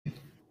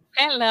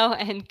Hello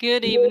and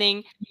good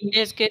evening.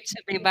 It's good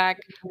to be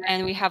back,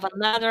 and we have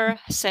another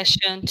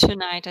session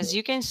tonight, as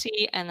you can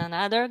see, and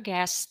another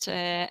guest.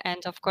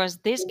 And of course,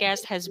 this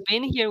guest has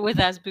been here with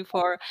us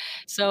before.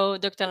 So,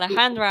 Dr.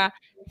 Alejandra,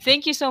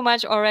 thank you so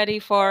much already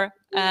for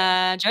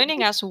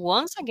joining us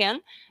once again.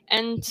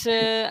 And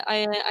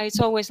it's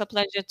always a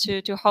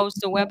pleasure to host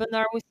the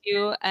webinar with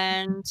you.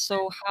 And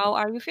so, how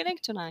are you feeling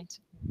tonight?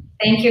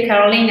 Thank you,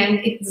 Caroline. I'm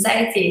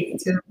excited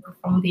to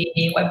perform the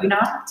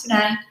webinar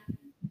tonight.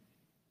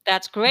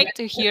 That's great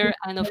to hear.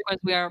 And of course,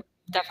 we are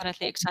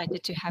definitely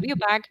excited to have you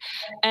back.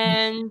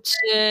 And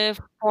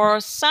for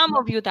some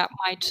of you that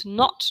might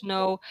not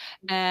know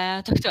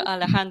Dr.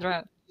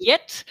 Alejandra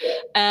yet,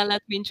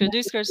 let me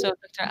introduce her. So,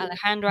 Dr.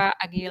 Alejandra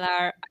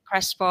Aguilar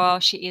Crespo,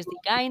 she is the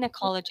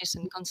gynecologist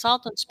and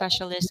consultant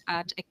specialist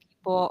at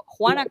Equipo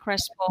Juana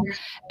Crespo,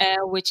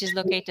 which is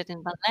located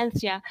in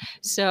Valencia.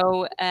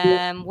 So,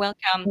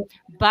 welcome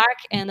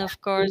back. And of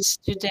course,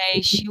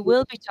 today she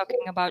will be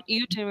talking about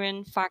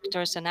uterine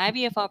factors and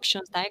IVF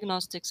options,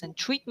 diagnostics, and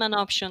treatment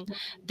options.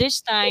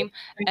 This time,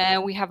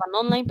 we have an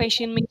online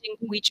patient meeting,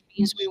 which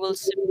means we will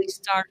simply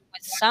start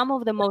with some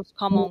of the most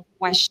common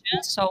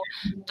questions. So,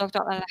 Dr.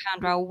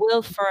 Alejandra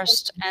will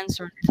first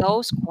answer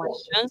those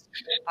questions,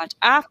 but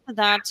after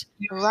that,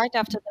 right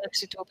after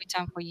that, it will be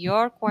time for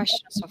your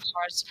questions. Of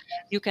course,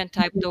 you can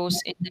type those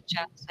in the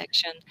chat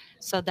section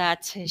so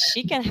that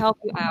she can help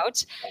you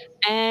out.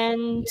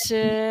 And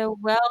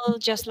well,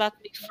 just let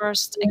me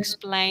first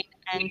explain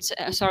and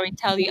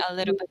tell you a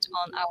little bit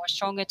on our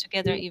Stronger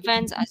Together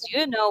events. As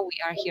you know, we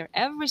are here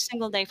every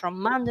single day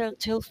from Monday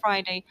till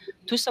Friday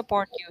to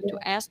support you, to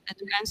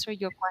answer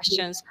your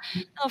questions,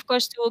 and of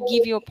course, to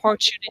give you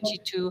opportunity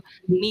to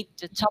meet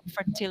the top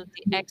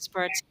fertility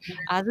experts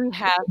as we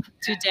have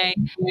today.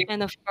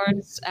 And of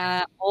course,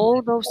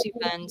 all those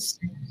events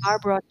are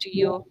brought to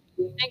you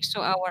thanks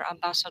to our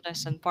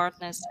ambassadors and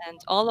partners,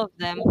 and all of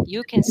them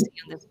you can see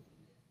on the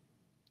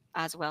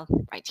as well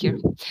right here.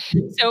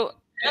 So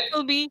that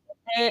will be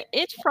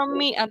it from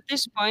me at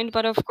this point.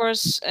 But of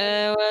course,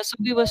 so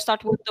we will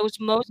start with those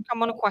most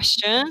common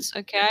questions.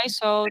 Okay,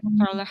 so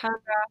Dr.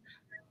 Alejandra,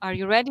 are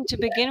you ready to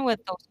begin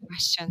with those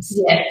questions?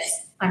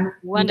 Yes, I'm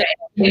Wonderful.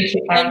 ready. Thank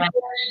you, And Caroline.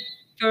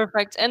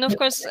 perfect. And of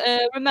course,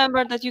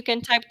 remember that you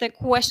can type the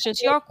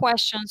questions, your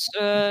questions,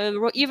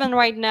 even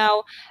right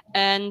now,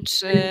 and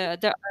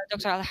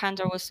Dr.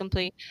 Alejandra will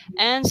simply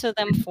answer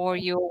them for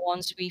you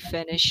once we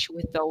finish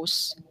with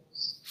those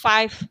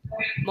 5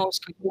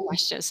 most common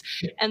questions.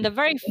 And the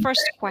very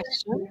first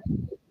question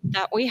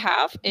that we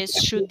have is,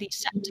 should the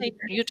septate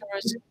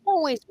uterus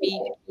always be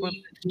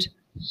removed?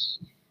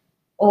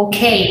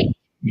 Okay,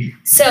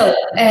 so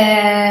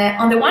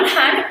on the one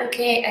hand,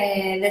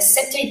 the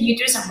septate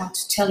uterus, I want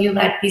to tell you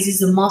that this is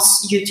the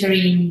most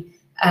uterine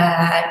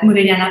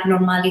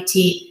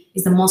abnormality,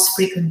 is the most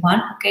frequent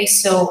one. Okay,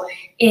 so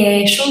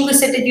should the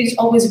septate uterus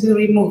always be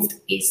removed?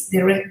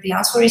 The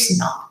answer is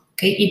no.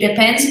 Okay, it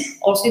depends.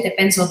 Also, it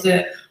depends on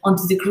the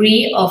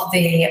degree of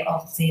the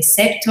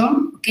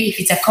septum. Okay, if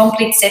it's a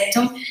complete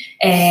septum,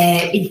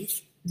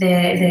 if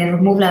the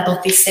removal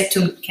of this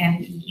septum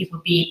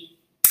it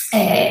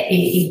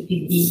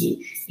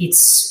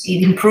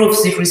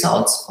improves the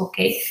results.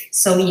 Okay,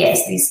 so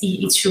yes,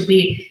 it should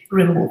be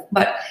removed,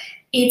 but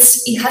it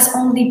has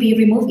only been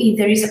removed if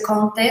there is a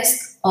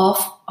context of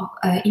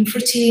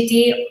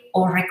infertility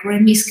or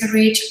recurrent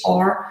miscarriage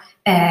or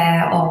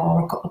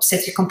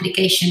obstetric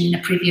complication in a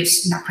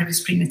previous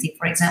pregnancy,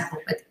 for example.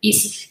 But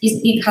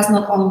it has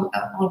not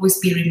always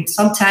been removed.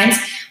 Sometimes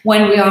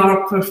when we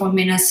are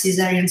performing a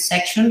cesarean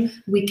section,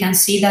 we can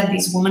see that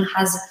this woman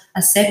has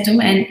a septum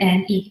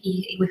and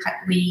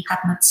we have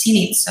not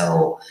seen it.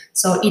 So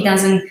it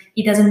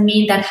doesn't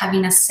mean that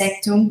having a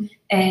septum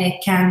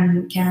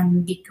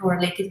can be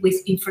correlated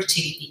with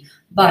infertility.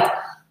 But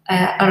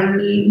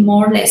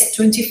more or less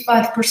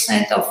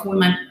 25% of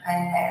women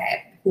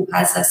who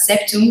has a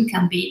septum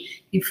can be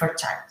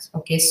infertile.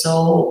 Okay,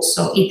 so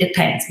it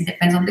depends. It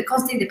depends on the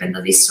cause. It depends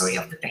on the history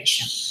of the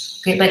patient.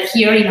 Okay, but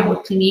here in our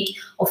clinic,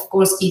 of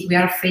course, if we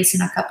are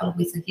facing a couple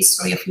with a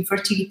history of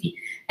infertility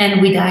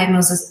and we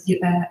diagnose a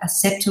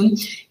septum,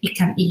 it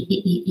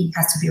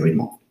has to be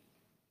removed.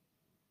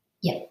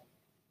 Yeah.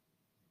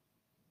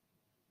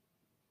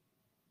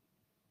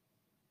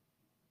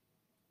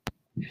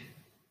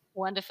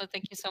 Wonderful.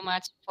 Thank you so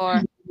much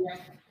for the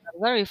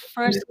very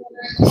first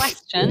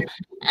question.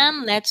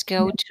 And let's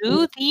go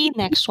to the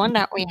next one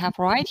that we have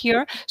right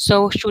here.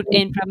 So, should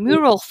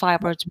intramural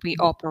fibroids be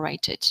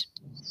operated?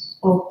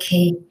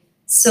 Okay.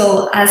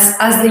 So as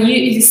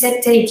the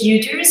septate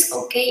uterus,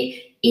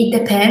 okay, it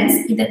depends.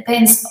 It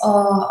depends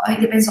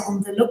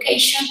on the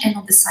location and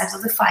on the size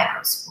of the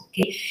fibroids.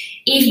 Okay,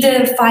 if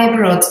the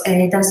fibroid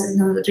does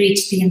not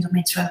reach the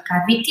endometrial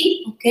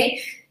cavity,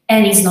 okay,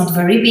 and it's not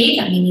very big,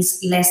 I mean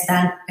it's less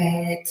than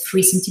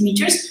 3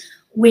 centimeters,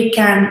 it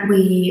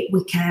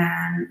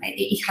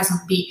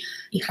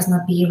has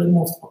not been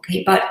removed.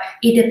 Okay, but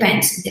it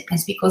depends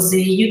because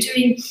the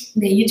uterine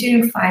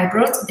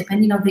fibroid,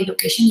 depending on the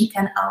location, it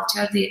can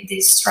alter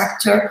the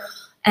structure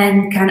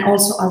and can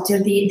also alter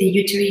the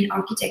uterine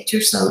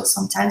architecture. So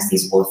sometimes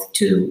this worth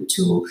to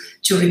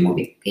remove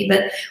it. Okay,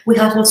 but we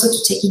have also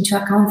to take into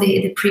account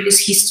the previous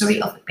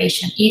history of the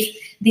patient. If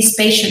this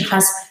patient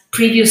has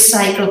previous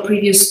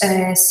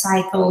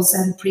cycles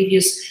and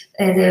previous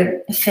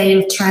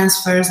failed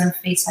transfers and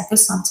failed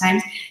cycles,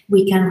 sometimes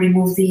we can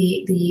remove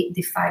the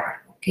fibroid.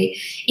 Okay,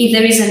 if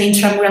there is an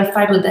intramural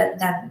fibroid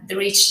that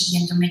reaches the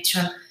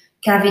endometrial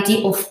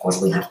cavity, of course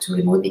we have to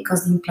remove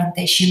because the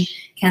implantation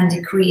can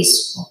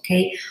decrease.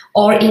 Okay,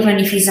 or even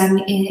if it's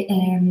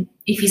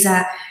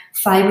a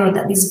fibroid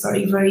that is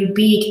very, very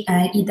big,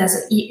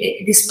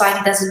 despite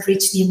it doesn't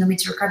reach the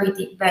endometrial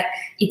cavity, but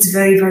it's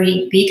very,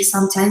 very big,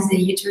 sometimes the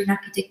uterine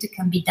architecture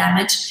can be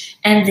damaged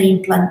and the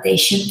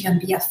implantation can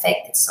be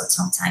affected. So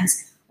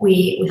sometimes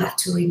we have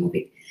to remove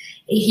it.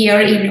 Here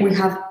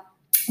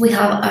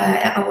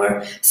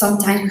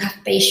sometimes we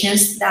have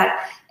patients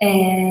that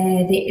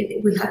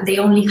they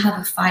only have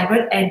a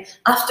fibroid, and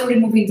after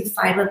removing the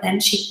fibroid,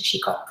 then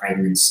she got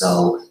pregnant.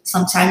 So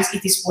sometimes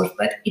it is worse,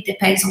 but it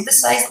depends on the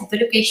size, of the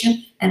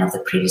location, and of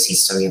the previous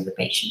history of the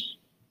patient.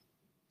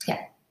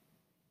 Yeah.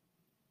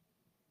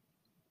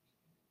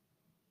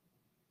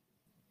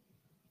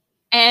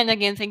 And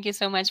again, thank you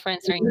so much for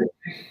answering the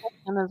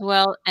question as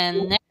well.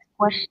 And next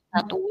question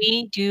that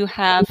we do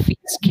have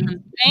is,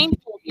 can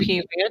painful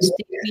periods,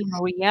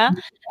 dysmenorrhea,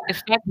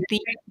 affect the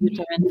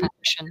uterine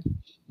function?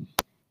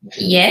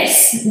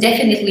 Yes,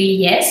 definitely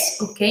yes.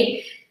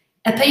 Okay.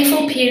 A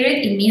painful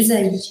period, it means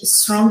a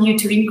strong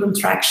uterine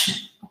contraction.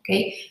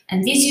 Okay.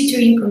 And this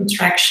uterine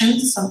contraction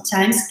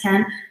sometimes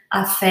can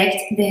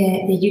affect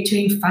the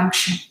uterine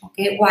function.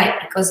 Okay. Why?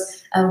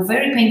 Because a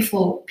very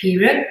painful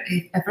period,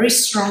 a very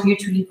strong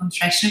uterine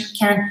contraction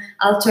can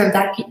alter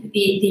the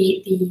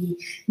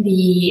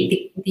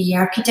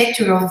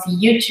architecture of the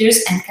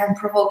uterus and can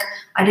provoke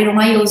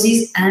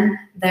adenomyosis and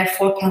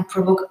therefore can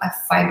provoke a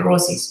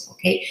fibrosis.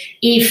 Okay.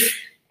 If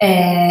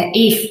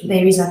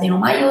there is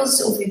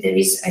adenomyosis or if there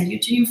is a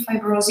uterine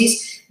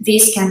fibrosis,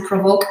 this can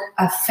provoke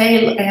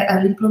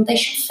an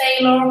implantation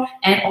failure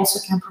and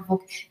also can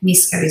provoke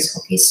miscarriage.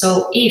 Okay,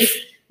 so if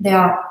there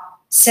are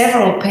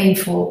several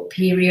painful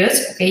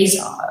periods, okay,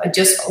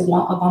 just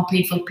one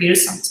painful period,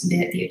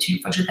 the uterine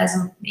function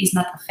is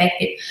not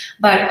affected,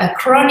 but a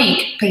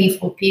chronic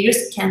painful period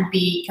can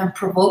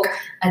provoke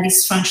a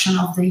dysfunction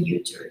of the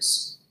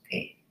uterus.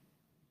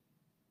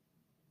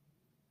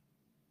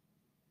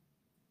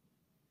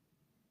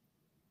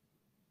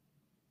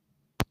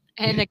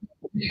 And again,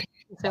 thank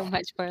you so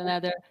much for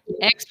another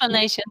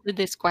explanation to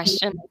this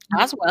question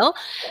as well.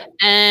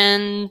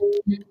 And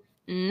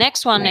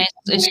next one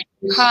is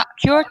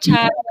cure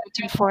type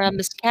better for a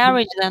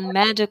miscarriage than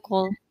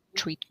medical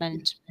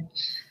treatment?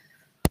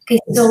 Okay,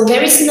 so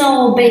there is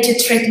no better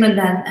treatment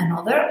than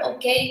another,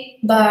 okay,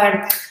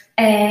 but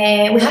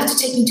we have to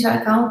take into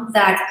account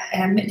that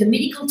the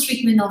medical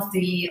treatment of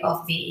the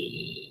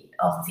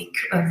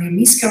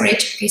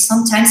miscarriage, okay,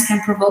 sometimes can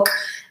provoke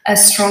a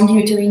strong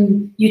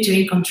uterine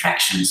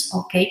contractions,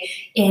 okay,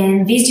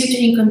 and this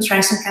uterine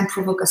contraction can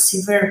provoke a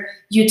severe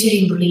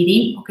uterine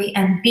bleeding, okay,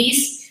 and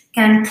this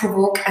can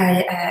provoke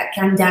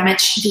can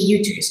damage the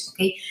uterus,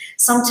 okay.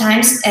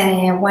 Sometimes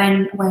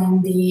when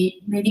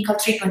the medical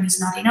treatment is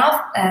not enough,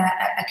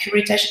 a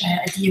curettage,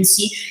 a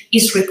DNC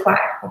is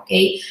required,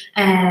 okay,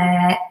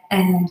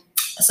 and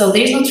so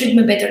there is no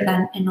treatment better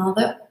than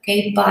another,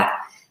 okay, but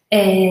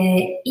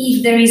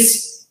if there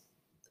is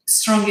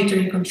strong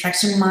uterine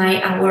contraction,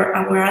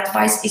 our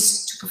advice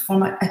is to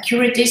perform a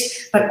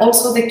curettage, but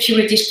also the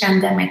curettage can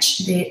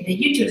damage the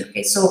uterus.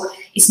 Okay, so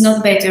it's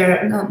not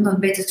better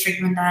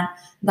treatment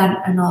than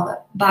another.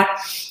 But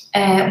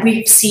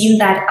we've seen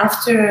that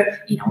after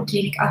a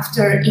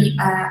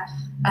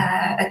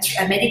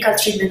medical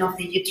treatment of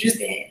the uterus,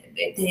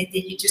 the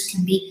uterus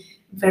can be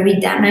very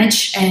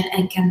damaged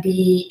and can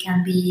be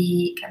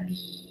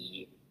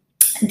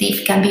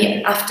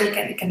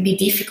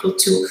difficult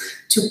to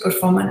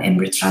perform an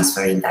embryo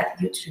transfer in that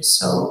uterus.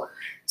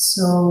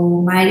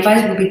 So my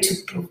advice would be to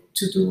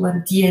do a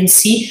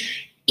DNC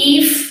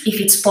if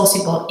it's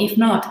possible. If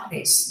not,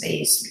 this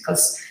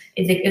because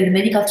the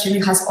medical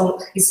treatment has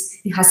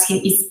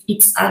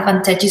its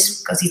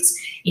advantages because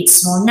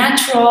it's more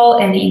natural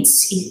and it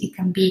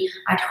can be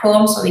at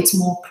home, so it's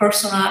more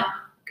personal.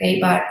 Okay,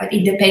 but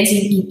it depends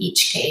in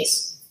each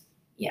case.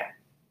 Yeah.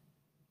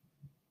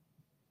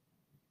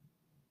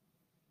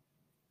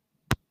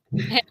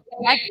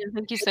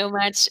 Thank you so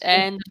much.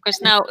 And of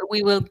course, now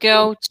we will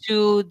go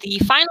to the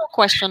final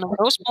question of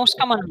those most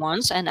common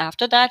ones. And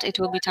after that, it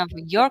will be time for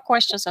your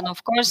questions. And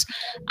of course,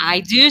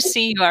 I do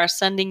see you are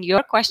sending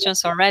your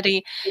questions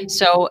already.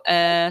 So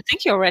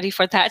thank you already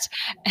for that.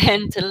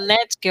 And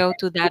let's go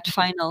to that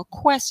final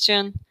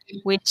question,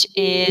 which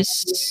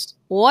is,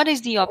 what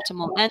is the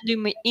optimal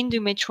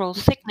endometrial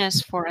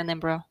thickness for an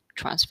embryo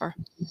transfer?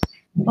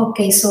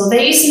 Okay, so there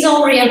is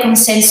no real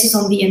consensus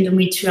on the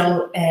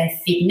endometrial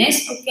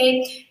thickness.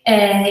 Okay,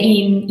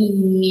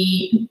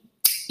 in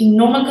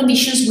normal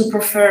conditions, we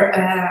prefer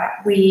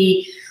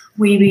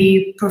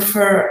we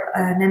prefer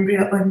an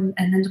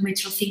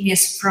endometrial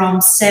thickness from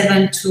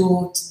 7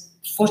 to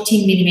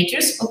 14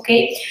 millimeters,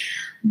 okay?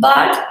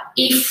 But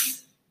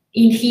if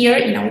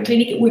in our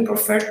clinic we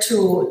prefer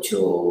to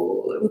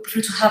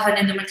have an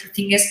endometrial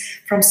thickness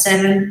from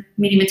 7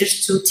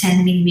 millimeters to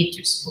 10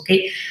 millimeters,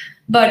 okay?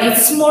 But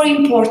it's more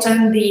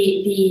important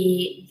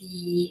the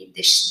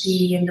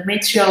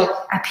endometrial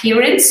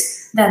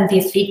appearance than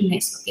the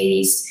thickness,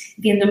 okay?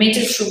 The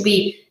endometrium should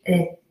be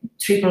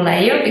triple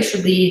layer, it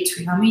should be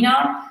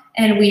trilaminar,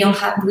 and we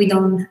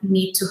don't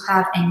need to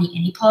have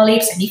any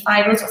polyps, any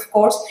fibers, of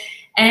course,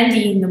 and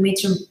the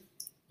endometrium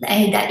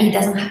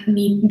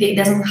it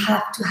doesn't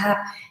have to have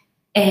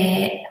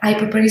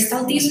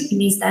hyperperistaltism. It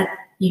means that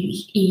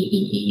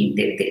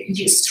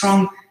the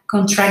strong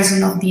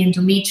contraction of the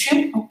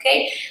endometrium,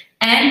 okay,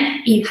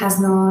 and it has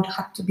not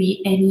have to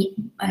be any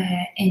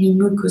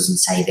mucus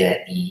inside the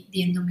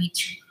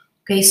endometrium,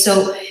 okay.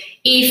 So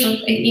if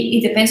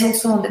it depends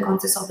also on the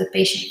context of the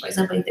patient. For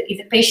example, if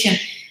the patient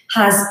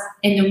has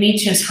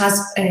endometrium,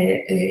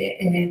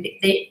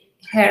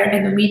 her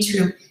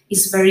endometrium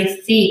is very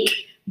thick,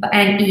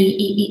 and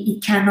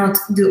it cannot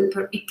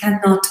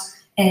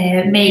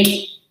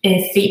make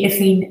a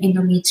thin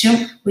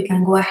endometrium, we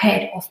can go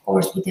ahead. Of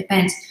course, it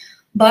depends.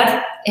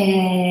 But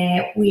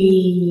in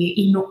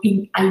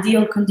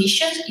ideal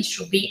conditions, it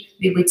should be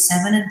with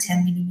 7 and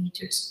 10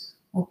 millimeters.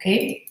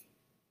 Okay.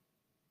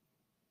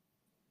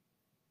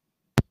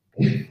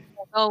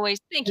 As always,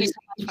 thank you so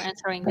much for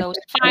answering those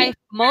 5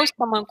 most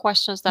common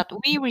questions that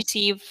we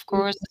receive, of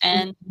course.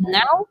 And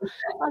now,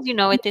 as you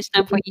know, it is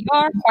time for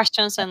your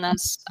questions. And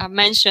as I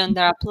mentioned,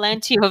 there are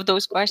plenty of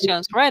those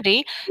questions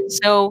ready.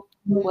 So,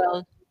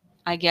 well,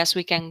 I guess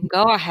we can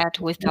go ahead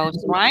with those,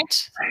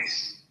 right?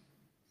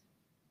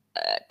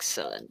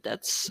 Excellent.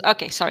 That's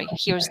okay. Sorry.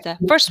 Here's the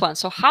first one.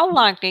 So how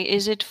likely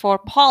is it for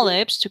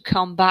polyps to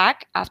come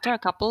back after a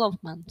couple of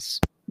months?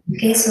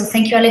 Okay, so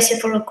thank you, Alessia,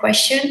 for the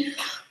question.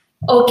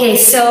 Okay,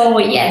 so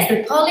yes,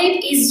 the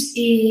polyp is,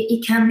 the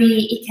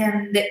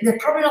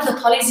problem of the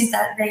polyps is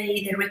that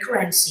the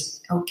recurrency,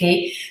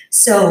 okay?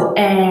 So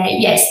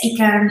yes, it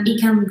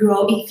can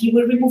grow. If you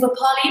will remove a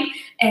polyp,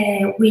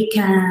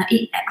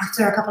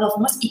 after a couple of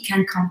months, it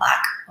can come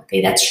back,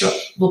 okay? That's sure,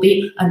 it will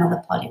be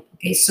another polyp,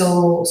 okay?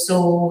 So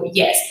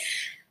yes,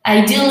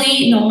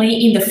 ideally,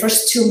 normally in the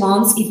first 2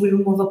 months, if we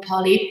remove a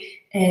polyp,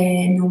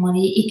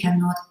 normally it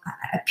cannot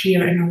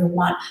appear another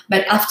one,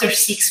 but after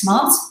 6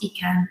 months it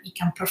can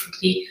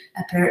perfectly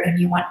appear a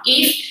new one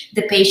if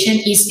the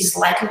patient is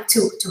likely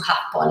to have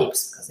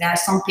polyps, because there are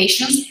some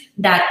patients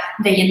that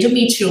the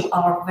endometrium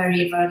are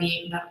very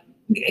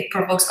it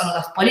provokes a lot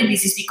of polyps.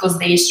 This is because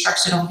the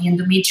structure of the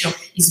endometrium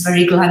is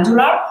very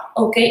glandular,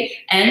 okay,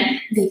 and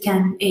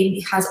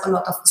it has a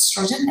lot of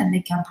estrogen and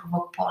they can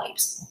provoke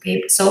polyps,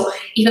 okay. So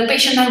if a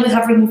patient that we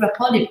have removed a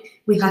polyp,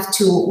 we have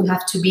to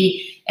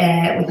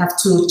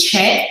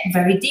check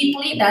very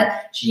deeply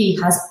that she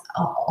has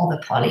all the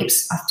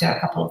polyps after a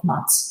couple of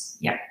months.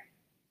 Yeah.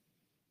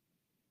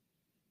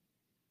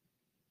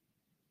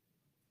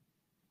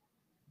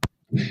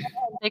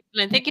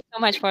 Excellent. Thank you so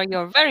much for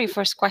your very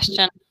first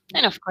question,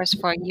 and of course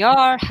for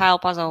your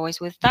help as always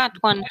with that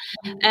one.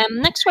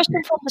 Next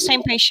question from the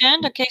same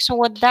patient. Okay, so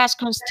what does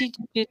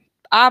constitute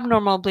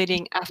abnormal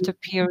bleeding after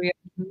period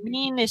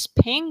mean? Is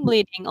pain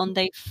bleeding on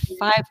day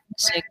 5,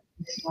 6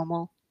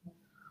 normal?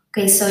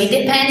 Okay, so it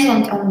depends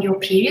on your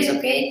periods.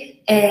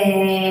 Okay,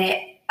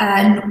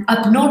 an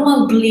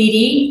abnormal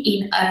bleeding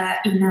in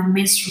a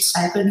menstrual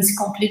cycle is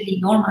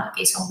completely normal.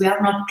 Okay, so we are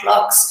not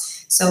clocks.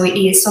 So it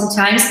is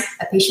sometimes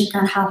a patient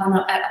can have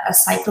a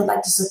cycle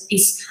that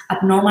is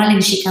abnormal,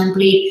 and she can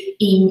bleed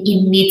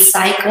in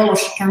mid-cycle, or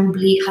she can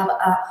have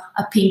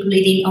a pink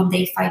bleeding on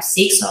day 5,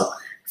 6. So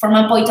from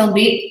my point of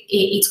view,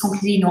 it's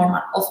completely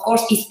normal. Of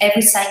course, if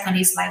every cycle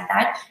is like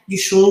that, you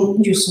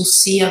should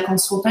see a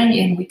consultant,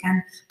 and we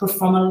can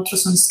perform an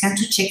ultrasound scan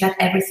to check that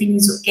everything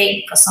is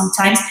okay, because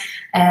sometimes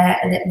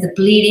the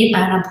bleeding,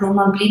 an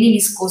abnormal bleeding,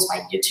 is caused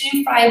by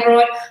uterine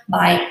fibroid,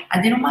 by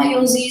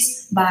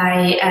adenomyosis,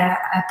 by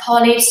a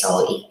polyp.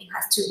 So we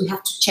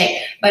have to check.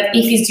 But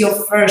if it's your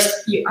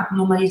first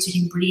abnormal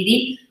uterine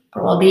bleeding,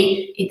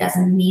 probably it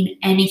doesn't mean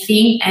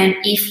anything. And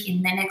if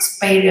in the next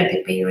period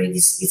the period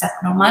is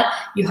abnormal,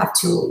 you have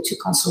to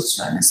consult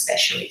a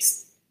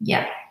specialist.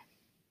 Yeah.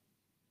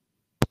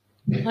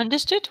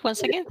 Understood.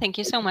 Once again, thank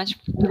you so much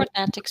for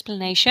that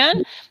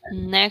explanation.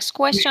 Next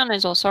question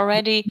is also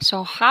ready.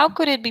 So how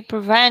could it be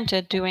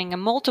prevented during a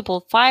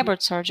multiple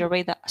fibroid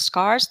surgery that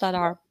scars that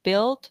are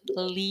built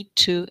lead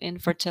to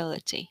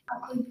infertility?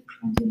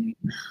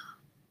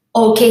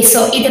 Okay,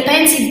 so it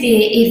depends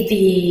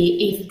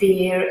if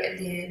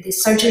the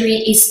surgery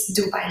is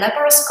done by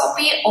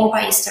laparoscopy or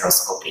by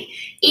hysteroscopy.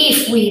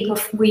 If we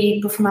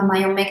perform a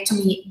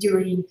myomectomy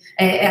during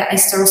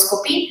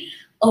hysteroscopy,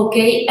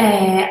 okay,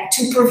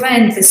 to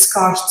prevent the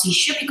scar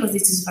tissue, because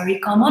this is very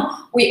common,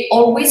 we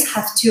always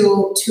have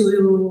to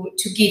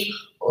give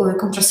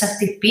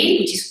contraceptive pill,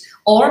 which is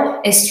or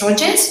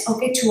estrogens,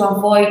 okay, to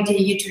avoid the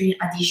uterine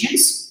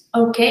adhesions.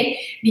 Okay,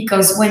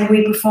 because when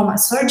we perform a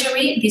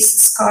surgery,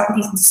 this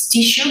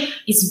tissue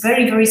is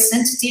very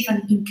sensitive,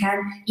 and it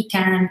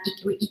can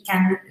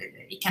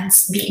it can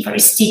be very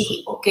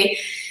sticky. Okay,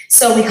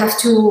 so we have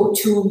to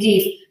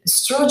give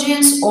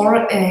estrogens or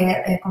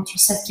a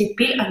contraceptive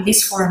pill at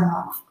least for a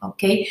month.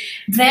 Okay,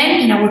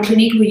 then in our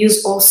clinic we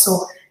use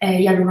also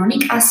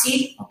hyaluronic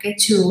acid, okay,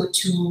 to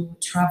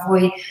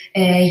avoid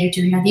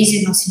uterine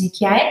adhesion or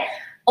synechiae,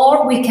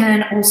 or we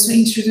can also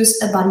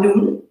introduce a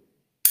balloon,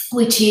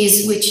 which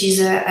is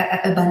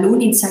a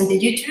balloon inside the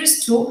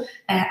uterus to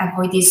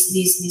avoid this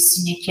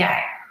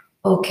synechiae.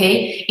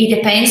 Okay, it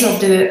depends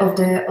of the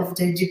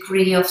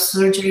degree of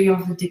surgery,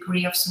 of the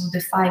degree of some of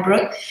the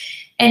fibroid.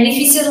 And if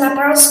it's a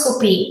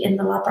laparoscopy, and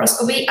the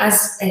laparoscopy,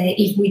 as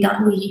if we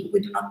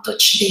do not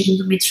touch the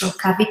endometrial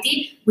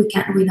cavity, we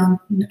don't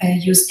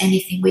use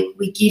anything.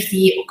 We give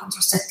the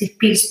contraceptive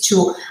pills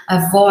to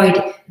avoid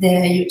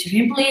the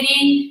uterine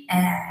bleeding,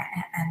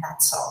 and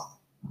that's all.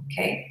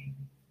 Okay.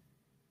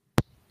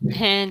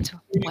 And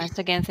once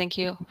again, thank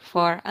you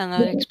for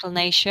another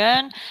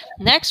explanation.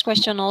 Next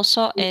question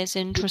also is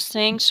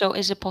interesting. So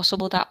is it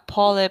possible that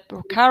polyp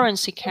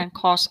recurrency can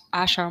cause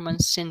Asherman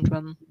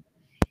syndrome?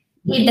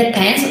 It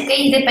depends.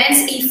 Okay, it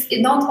depends if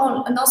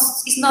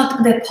it's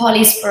not the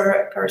polyps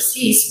per se.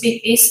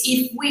 It's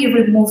if we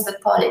remove the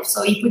polyp.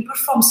 So if we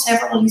perform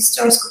several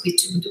hysteroscopy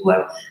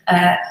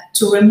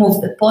to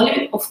remove the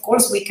polyp, of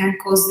course we can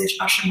cause the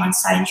Asherman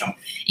syndrome.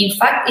 In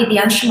fact, the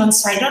Asherman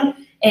syndrome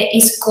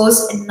is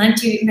caused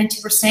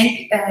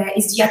 90%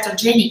 is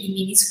diatogenic. I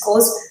mean, it's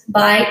caused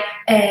by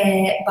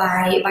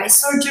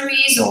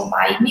surgeries or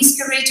by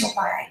miscarriage or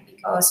by,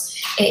 because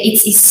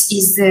it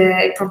is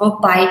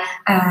provoked by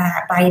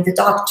the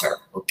doctor.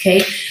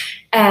 Okay,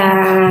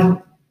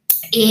 to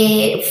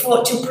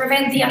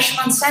prevent the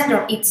Asherman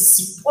syndrome, it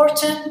is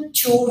important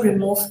to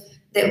remove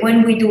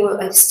when we do a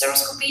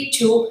hysteroscopy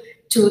to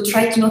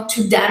try not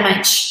to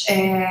damage the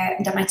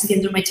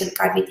endometrial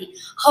cavity.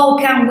 How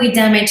can we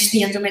damage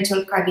the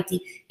endometrial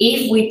cavity?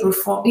 If we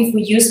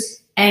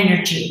use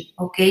energy.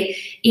 Okay,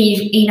 if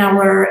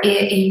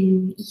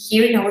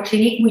here in our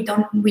clinic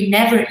we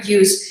never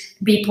use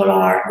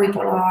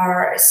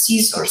bipolar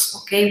scissors.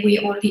 Okay, we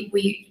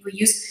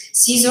use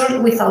scissors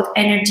without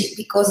energy,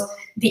 because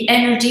the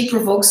energy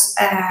provokes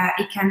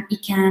it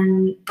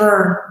can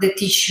burn the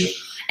tissue.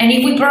 And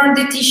if we burn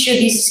the tissue,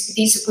 this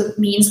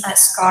means a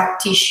scar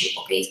tissue.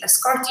 Okay, a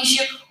scar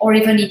tissue, or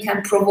even it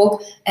can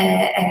provoke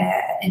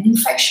an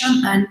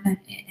infection and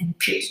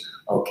pus.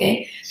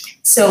 Okay,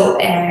 so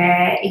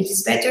it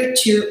is better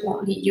to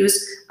only use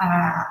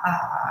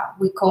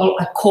we call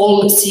a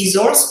cold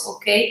scissors.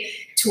 Okay,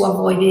 to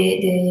avoid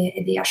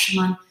the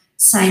Asherman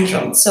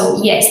syndrome.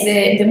 So yes,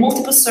 the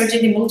multiple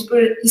surgery, the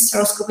multiple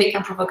hysteroscopy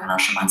can provoke an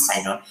Asherman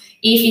syndrome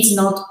if it's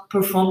not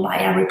performed by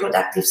a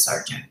reproductive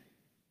surgeon.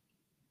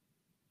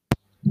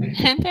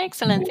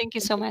 Excellent. Thank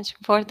you so much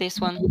for this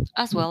one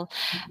as well.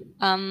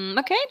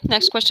 Okay,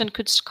 next question.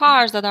 Could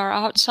scars that are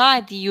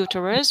outside the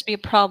uterus be a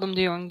problem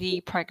during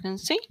the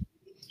pregnancy?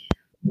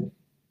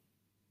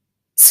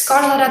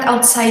 Scars that are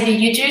outside the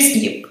uterus,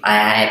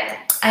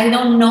 I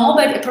don't know,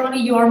 but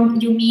probably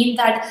you mean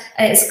that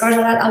scars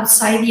that are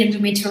outside the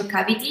endometrial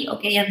cavity,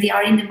 okay, and they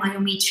are in the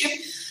myometrium.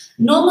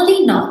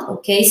 Normally not,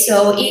 okay.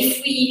 So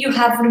if you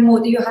have been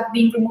removed a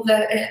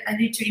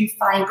uterine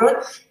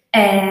fibroid,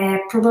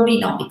 probably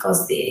not,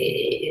 because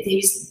it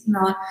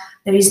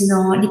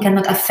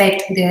cannot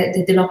affect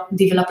the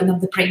development of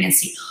the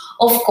pregnancy.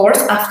 Of course,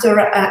 after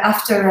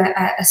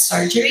a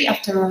surgery,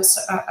 after a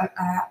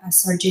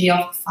surgery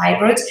of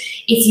fibroids,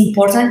 it's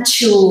important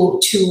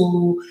to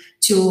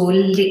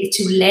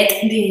let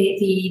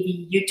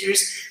the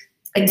uterus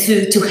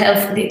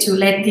to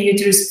let the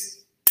uterus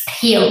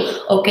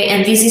heal. Okay,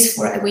 and this is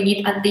we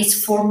need at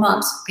least 4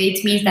 months. Okay,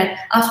 it means that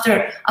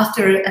after a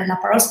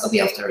laparoscopy,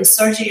 after a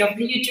surgery of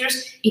the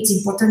uterus, it's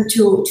important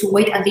to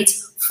wait at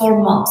least 4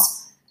 months.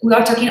 We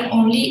are talking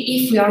only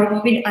if we are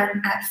removing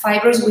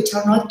fibers which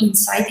are not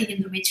inside the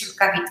endometrial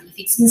cavity. If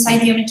it's inside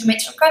the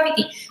endometrial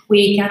cavity,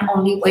 we can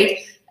only wait.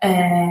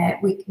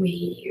 We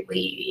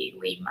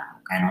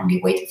can only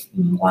wait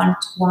one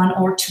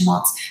or 2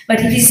 months. But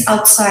if it's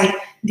outside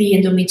the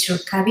endometrial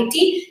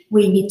cavity,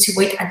 we need to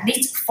wait at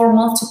least 4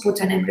 months to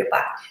put an embryo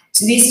back.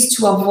 So this is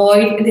to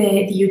avoid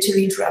the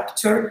uterine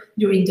rupture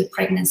during the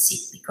pregnancy,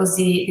 because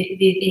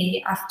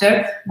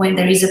after, when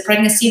there is a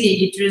pregnancy, the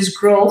uterus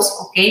grows.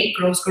 Okay,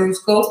 grows.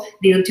 The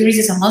uterus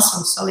is a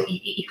muscle, so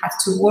it has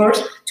to work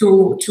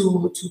to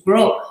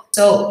grow.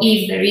 So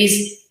if there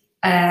is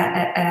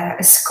a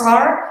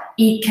scar,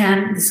 the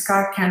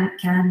scar can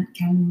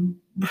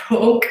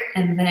broke,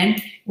 and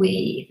then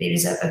there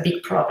is a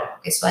big problem.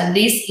 Okay, so at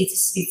least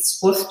it's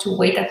worth to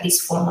wait at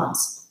least 4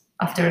 months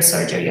after a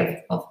surgery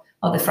of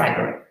the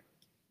fibroid.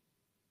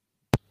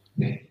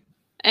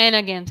 And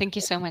again, thank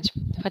you so much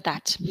for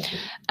that.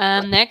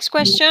 Next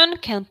question: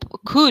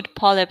 could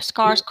polyp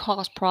scars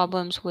cause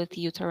problems with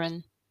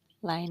uterine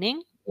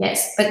lining?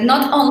 Yes, but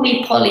not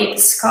only polyp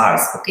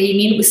scars. Okay, I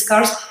mean with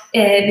scars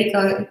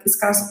because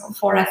scars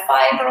for a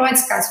fibroid,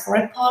 scars for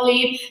a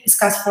polyp,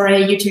 scars for a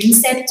uterine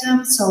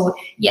septum. So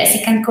yes,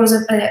 it can cause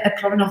a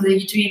problem of the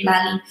uterine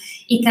lining.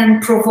 It can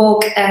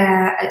provoke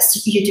a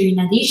uterine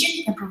adhesion.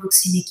 It can provoke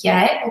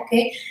synechiae.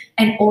 Okay,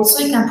 and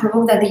also it can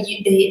provoke that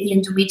the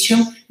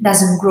endometrium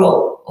doesn't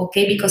grow,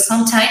 okay, because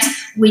sometimes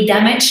we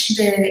damage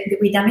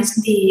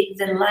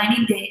the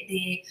lining,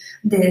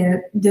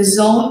 the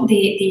zone,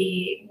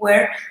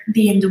 where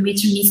the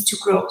endometrium needs to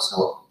grow.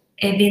 So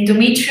the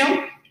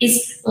endometrium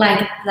is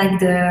like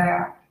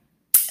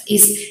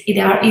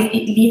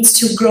it needs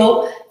to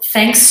grow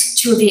thanks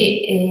to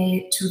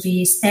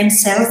the stem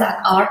cells that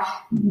are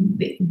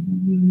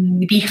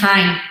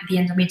behind the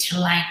endometrial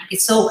line.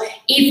 So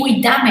if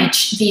we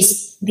damage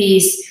these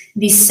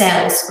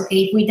cells,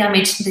 okay, if we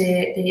damage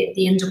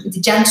the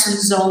junction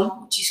zone,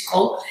 which is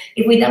called,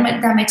 if we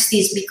damage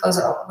this because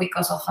of a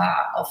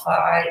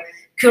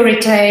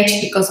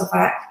curettage, because of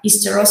a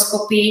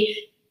hysteroscopy,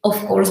 of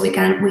course we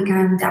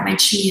can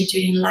damage the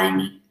uterine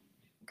lining.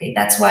 Okay,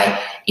 that's why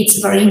it's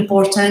very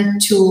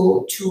important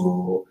to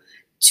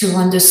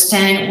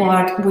understand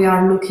what we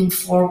are looking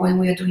for when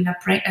we are doing a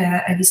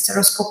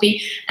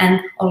hysteroscopy,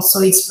 and also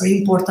it's very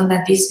important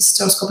that this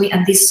hysteroscopy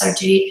and this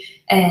surgery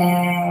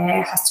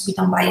has to be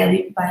done by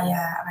a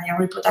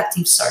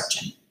reproductive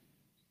surgeon.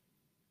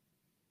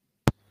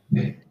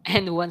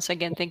 And once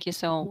again, thank you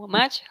so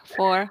much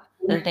for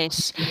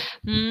this.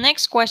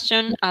 Next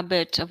question, a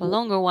bit of a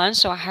longer one.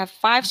 So I have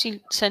 5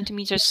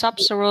 centimeters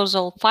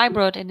subserosal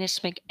fibroid in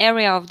isthmic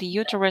area of the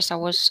uterus.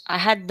 I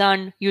had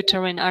done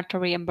uterine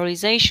artery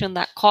embolization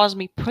that caused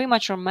me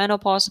premature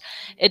menopause.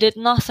 It did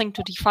nothing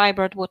to the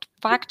fibroid. What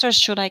factors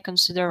should I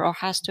consider or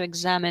has to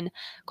examine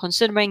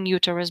considering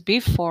uterus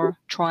before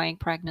trying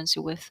pregnancy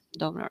with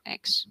donor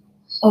eggs?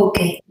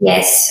 Okay,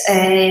 yes.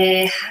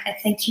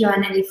 Thank you,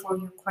 Anneli, for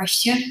your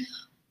question.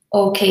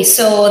 Okay,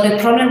 so the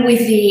problem with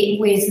the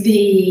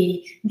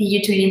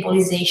uterine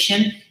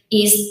embolization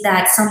is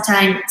that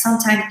sometimes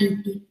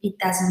it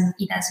doesn't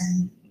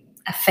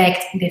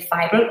affect the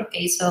fibroid.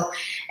 Okay, so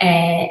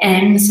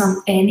and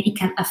it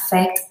can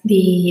affect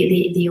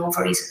the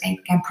ovaries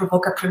and can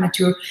provoke a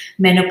premature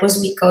menopause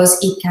because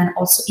it can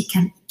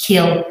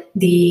kill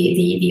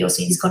the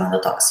oocyte. It's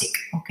gonadotoxic.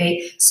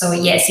 Okay, so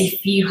yes,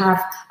 if you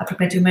have a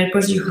premature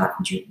menopause, you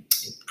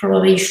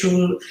probably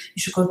should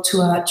go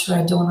to a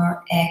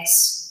donor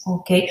eggs.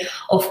 Okay,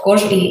 of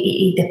course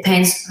it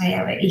depends.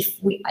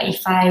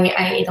 If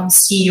I don't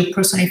see you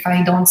personally, if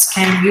I don't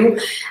scan you,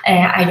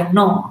 I don't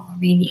know. I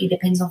mean, it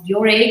depends on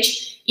your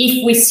age.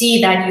 If we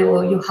see that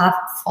you have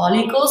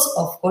follicles,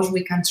 of course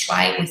we can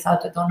try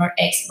without a donor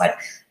eggs. But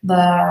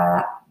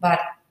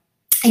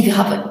if you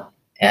have an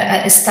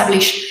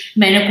established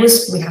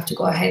menopause, we have to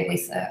go ahead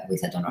with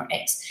a donor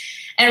eggs.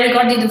 And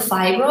regarding the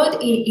fibroid,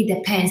 it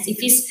depends.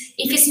 If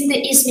it's in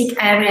the isthmic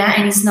area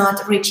and it's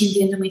not reaching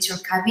the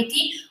endometrial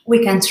cavity, we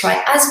can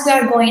try. As we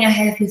are going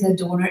ahead with a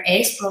donor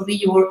eggs, probably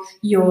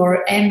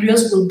your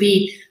embryos will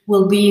be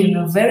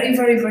very,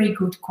 very, very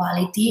good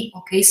quality.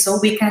 Okay, so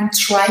we can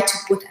try to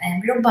put an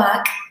embryo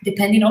back,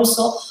 depending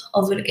also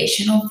of the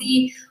location of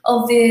the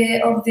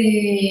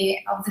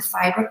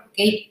fibroid.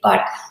 Okay,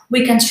 but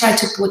we can try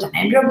to put an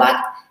embryo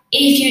back.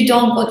 If you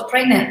don't get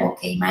pregnant,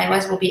 okay, my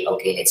advice will be,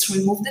 okay, let's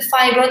remove the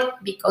fibroid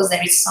because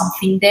there is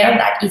something there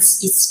that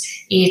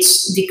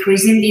it's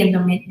decreasing the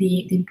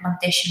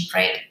implantation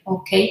rate,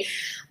 okay?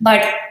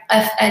 But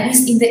at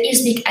least in the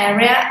isthmic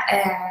area,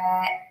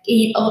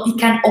 it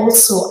can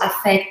also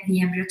affect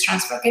the embryo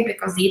transfer, okay,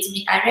 because the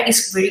isthmic area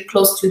is very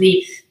close to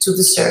the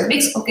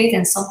cervix, okay?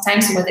 Then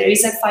sometimes when there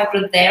is a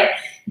fibroid there,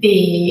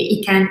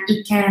 it can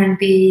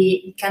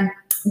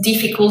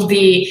difficult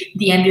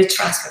the embryo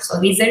transfer. So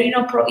if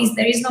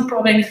there is no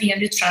problem with the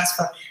embryo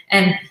transfer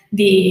and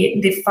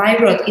the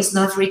fibroid is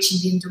not reaching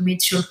the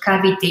endometrial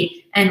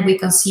cavity, and we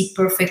can see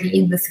perfectly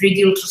in the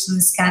 3D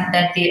ultrasound scan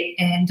that the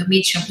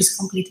endometrium is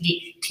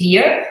completely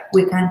clear,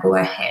 we can go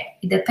ahead.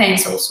 It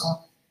depends also.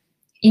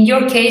 In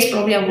your case,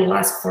 probably I will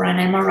ask for an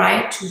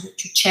MRI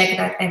to check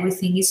that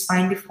everything is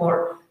fine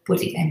before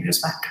putting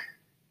embryos back.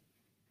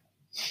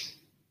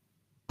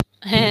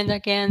 And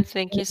again,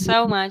 thank you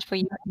so much for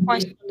your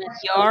question and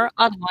your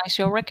advice,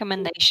 your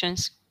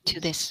recommendations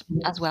to this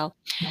as well.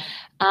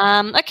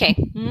 Okay,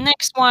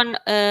 next one.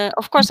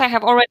 Of course, I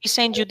have already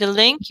sent you the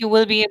link. You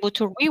will be able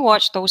to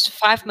rewatch those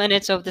 5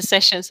 minutes of the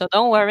session, so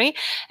don't worry.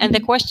 And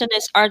the question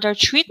is, are there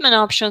treatment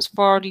options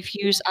for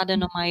diffuse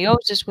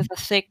adenomyosis with a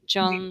thick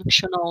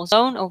junctional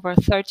zone over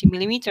 30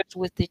 millimeters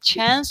with the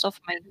chance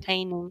of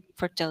maintaining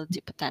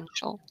fertility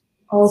potential?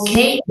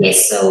 Okay,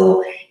 yes.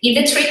 So in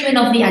the treatment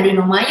of the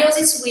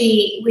adenomyosis,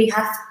 we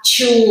have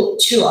two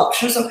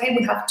options. Okay,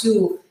 we have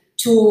the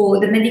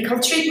medical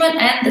treatment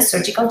and the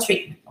surgical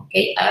treatment.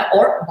 Okay,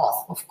 or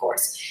both, of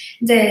course.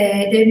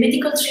 The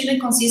medical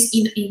treatment consists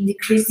in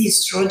decrease the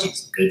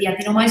estrogens. Okay, the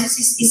adenomyosis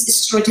is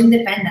estrogen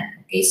dependent.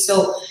 Okay,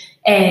 so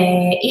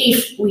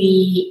if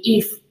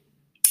we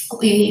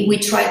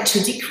try to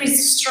decrease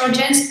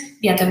estrogens,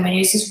 the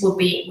adenomyosis will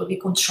be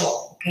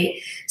controlled.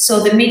 Okay, so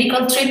the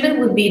medical treatment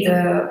would be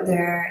the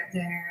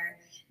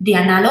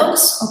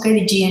analogs, okay,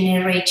 the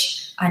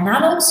GnRH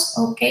analogs,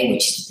 okay,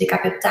 which is the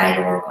decapeptide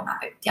or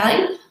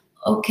gonapeptide,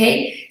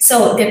 okay.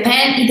 So it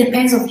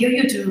depends of your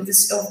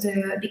uterus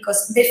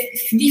because the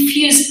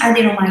diffuse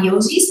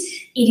adenomyosis,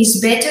 it is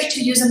better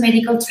to use a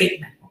medical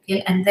treatment,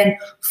 okay? And then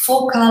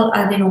focal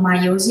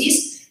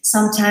adenomyosis,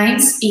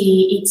 sometimes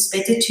it's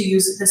better to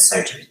use the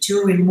surgery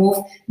to remove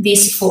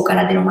this focal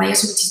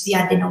adenomyosis, which is the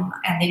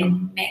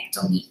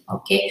adenomectomy,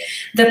 okay?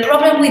 The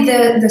problem with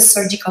the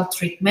surgical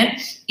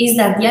treatment is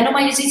that the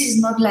adenomyosis is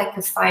not like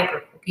a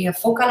fiber, okay? A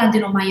focal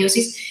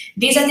adenomyosis,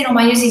 this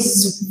adenomyosis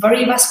is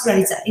very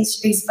vascularized, it's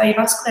very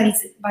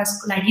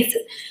vascularized,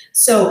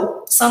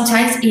 so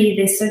sometimes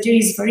the surgery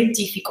is very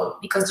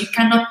difficult because you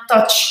cannot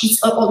touch, you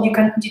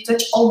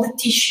touch all the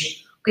tissue.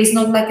 Okay, it's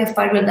not like a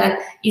fiber that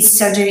its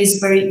surgery is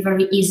very,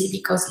 very easy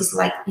because it's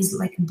like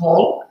a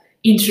ball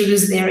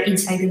introduced there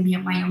inside the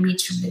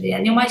myometrium. The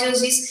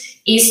adenomyosis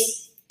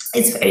is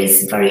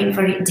very,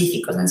 very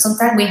difficult, and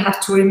sometimes we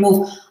have to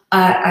remove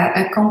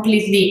a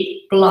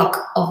completely block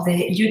of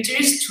the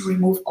uterus to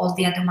remove all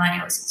the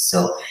adenomyosis.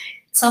 So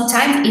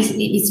sometimes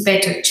it's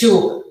better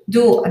to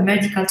do a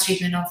medical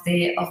treatment of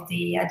the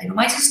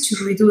adenomyosis to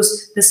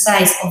reduce the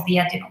size of the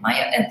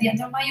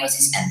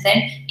adenomyosis, and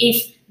then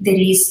if there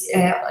is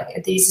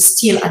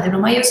still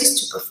adenomyosis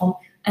to perform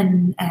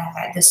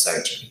the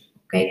surgery.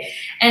 Okay,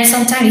 and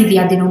sometimes if the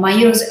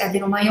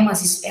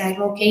adenomyomas is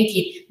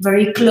located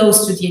very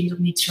close to the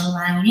endometrial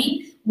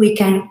lining, we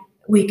can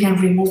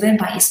remove them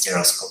by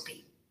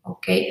hysteroscopy.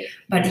 Okay,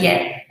 but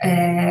yeah,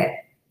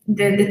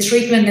 the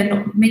treatment,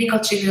 the medical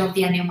treatment of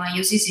the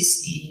adenomyosis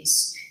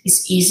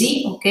is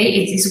easy. Okay,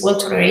 it is well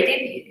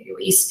tolerated.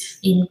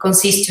 It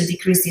consists to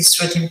decrease the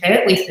estrogen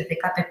there with the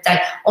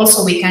decapeptide.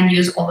 Also, we can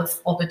use all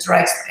the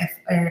drugs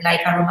like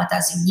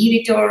aromatase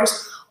inhibitors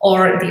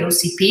or the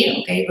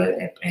OCP, okay,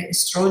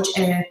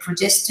 estrogen,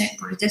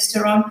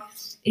 progesterone.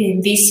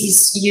 This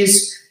is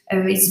used.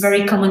 It's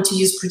very common to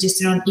use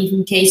progesterone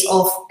in case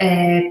of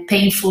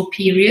painful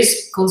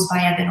periods caused by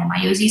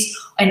adenomyosis,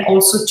 and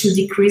also to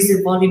decrease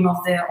the volume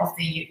of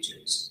the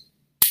uterus.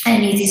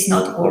 And it is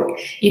not work.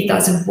 It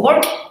doesn't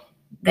work.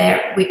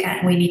 There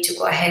we need to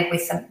go ahead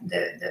with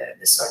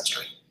the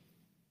surgery.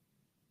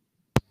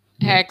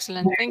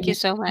 Excellent. Thank you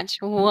so much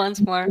once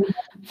more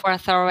for a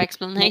thorough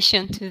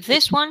explanation to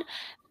this one.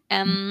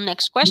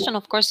 Next question,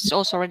 of course, is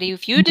also already,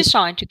 if you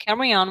decide to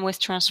carry on with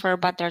transfer,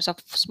 but there's a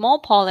small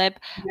polyp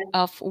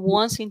of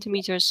 1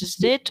 centimeter, is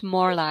it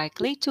more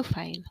likely to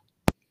fail?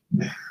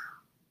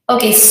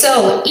 Okay,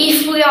 so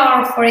if we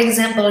are, for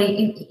example,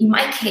 in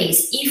my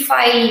case, if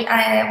we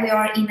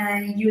are in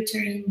a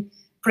uterine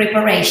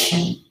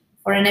preparation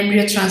for an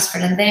embryo transfer,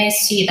 and then I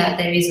see that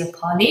there is a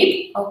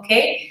polyp,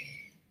 okay,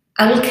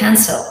 I will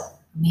cancel.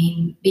 I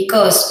mean,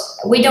 because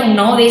we don't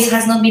know, this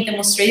has not been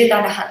demonstrated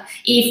that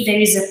if there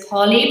is a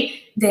polyp,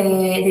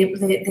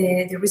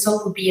 the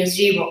result would be a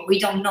 0. We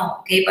don't know,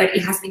 okay, but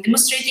it has been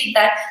demonstrated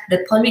that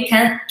the polyp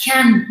can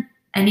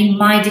and it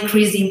might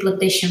decrease the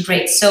implantation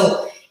rate.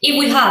 So if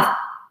we have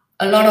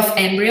a lot of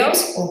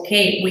embryos,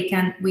 okay, we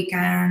can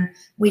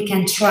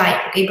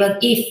try, okay, but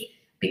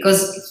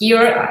because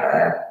here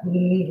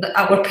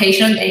our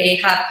patient, they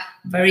have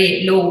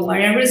very low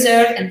ovarian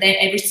reserve, and then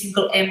every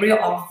single embryo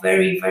are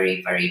very,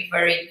 very, very,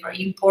 very,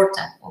 very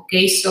important.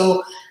 Okay,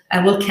 so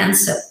I will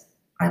cancel.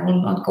 I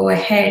will not go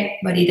ahead,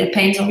 but it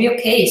depends on your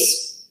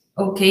case.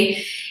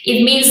 Okay,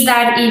 it means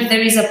that if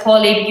there is a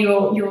polyp,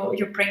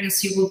 your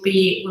pregnancy will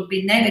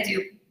be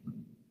negative.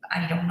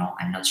 I don't know.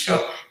 I'm not sure.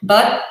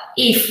 But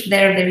if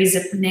there is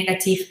a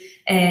negative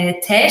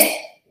test,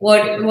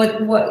 what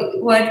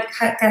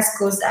has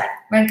caused that?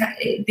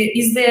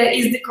 Is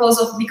the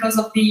cause because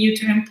of the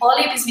uterine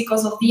polyp? Is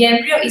because of the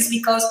embryo? Is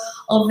because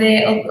of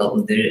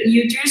the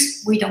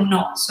uterus? We don't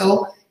know.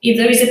 So if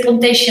there is a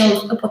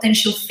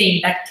potential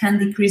thing that can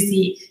decrease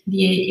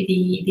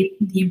the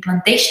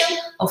implantation,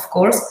 of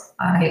course,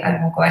 I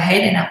will go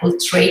ahead and I will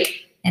treat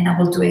and I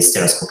will do a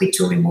hysteroscopy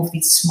to remove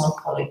this small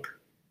polyp.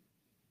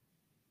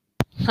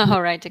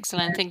 All right,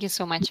 excellent. Thank you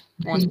so much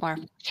once more.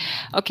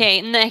 Okay,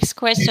 next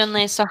question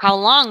is, so how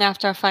long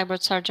after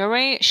fibroid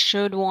surgery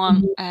should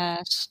one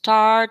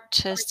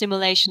start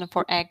stimulation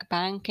for egg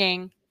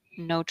banking?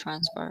 No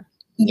transfer.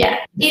 Yeah,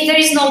 if there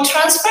is no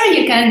transfer,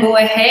 you can go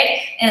ahead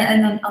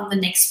and on the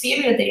next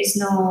period there is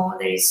no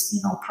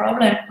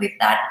problem with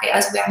that. Okay,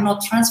 as we are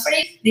not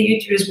transferring, the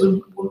uterus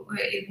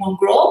won't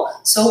grow,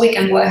 so we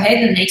can go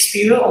ahead the next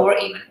period or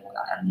even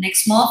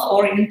next month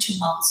or even 2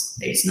 months.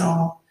 There is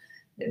no.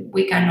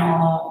 We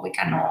cannot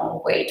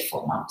wait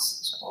for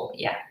months. So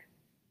yeah.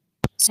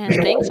 And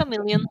thanks a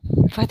million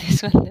for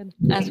this one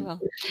as well.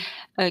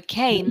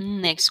 Okay,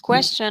 next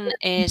question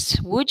is,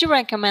 would you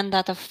recommend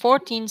that a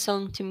 14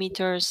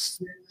 centimeters,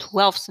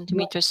 12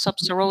 centimeters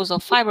subserosal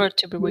fibroid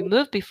to be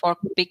removed before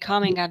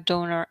becoming a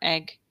donor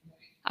egg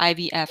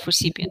IVF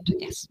recipient?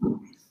 Yes.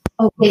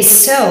 Okay,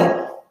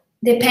 so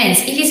depends.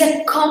 If it's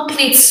a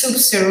complete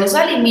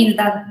subserosal, it means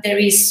that there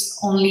is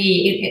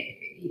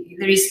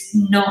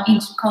no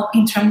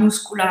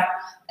intramuscular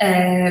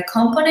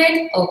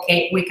component.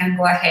 Okay, we can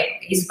go ahead.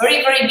 It's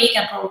very, very big,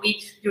 and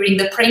probably during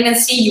the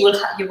pregnancy you will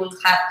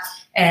have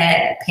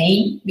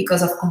pain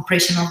because of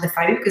compression of the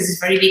fiber, because it's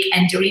very big,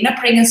 and during a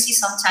pregnancy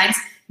sometimes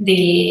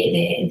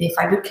the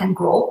fiber can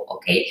grow.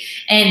 Okay,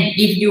 and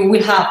if you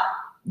will have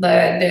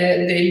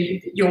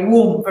your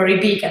womb very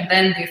big and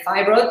then the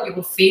fibroid, you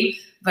will feel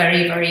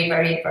very, very,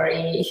 very,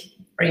 very,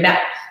 very bad.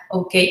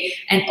 Okay,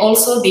 and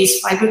also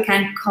this fibroid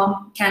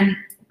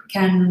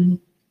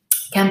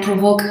can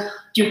provoke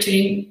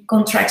uterine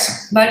contraction.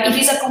 But if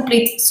it's a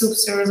complete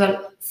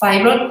subserosal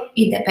fibroid,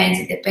 it depends.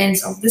 It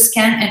depends on the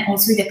scan, and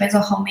also it depends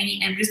on how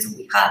many embryos do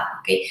we have.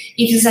 Okay,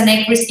 if it's an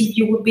egg, if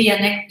you would be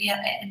an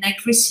egg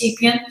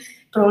recipient,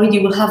 probably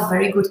you will have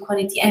very good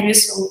quality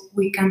embryos, so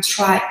we can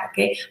try.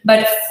 Okay,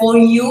 but for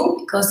you,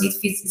 because it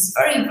is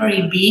very,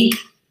 very big,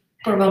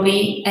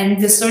 probably, and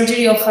the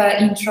surgery of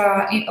a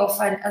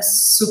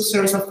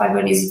subserosal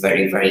fibroid is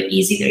very, very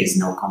easy. There is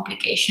no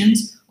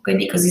complications. Okay,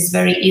 because it's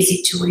very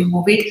easy to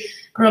remove it.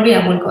 Probably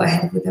I will go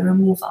ahead with the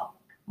removal.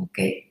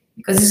 Okay,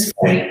 because it's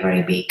very,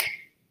 very big.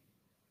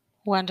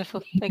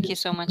 Wonderful. Thank you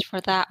so much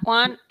for that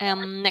one.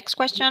 Next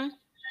question.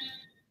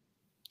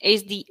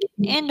 Is the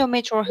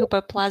endometrial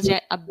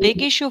hyperplasia a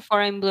big issue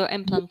for embryo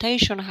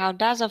implantation? How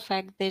does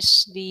affect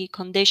this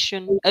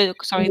condition,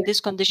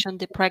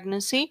 the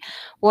pregnancy?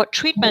 What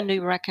treatment do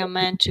you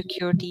recommend to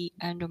cure the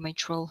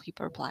endometrial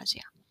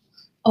hyperplasia?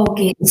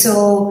 Okay,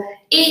 so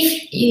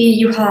if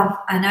you have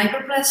an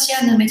hyperplasia,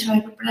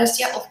 endometrial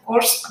hyperplasia, of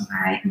course,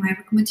 my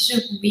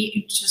recommendation would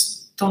be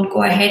just don't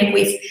go ahead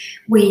with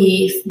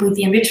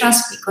the embryo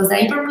transfer, because the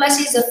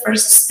hyperplasia is the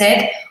first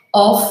step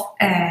of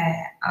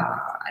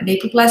the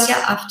hyperplasia.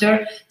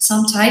 After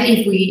some time,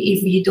 if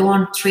we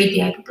don't treat the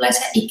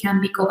hyperplasia, it can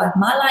become a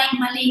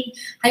malign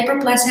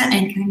hyperplasia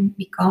and can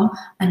become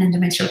an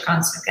endometrial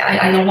cancer. Okay?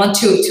 I don't want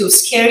to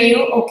scare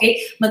you,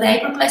 okay, but the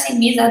hyperplasia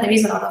means that there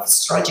is a lot of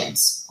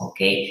estrogens,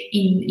 okay,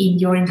 in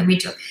your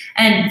endometrium,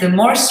 and the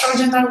more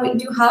estrogen that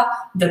you have,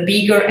 the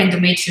bigger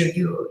endometrium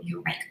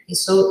you make. Okay?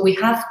 So we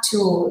have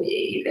to,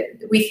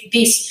 with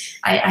this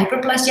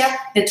hyperplasia,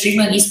 the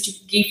treatment is to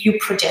give you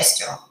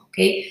progesterone.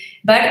 Okay,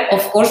 but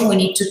of course we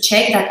need to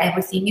check that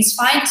everything is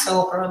fine.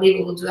 So probably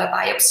we will do a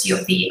biopsy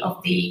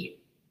of the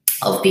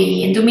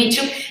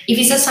endometrium. If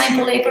it's a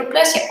simple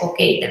hyperplasia,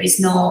 okay, there is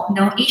no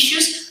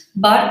issues.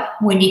 But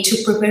we need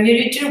to prepare your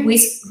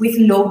uterus with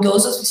low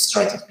doses of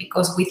estrogen,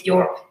 because with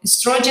your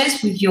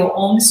estrogens, with your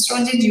own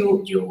estrogen,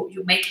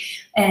 you make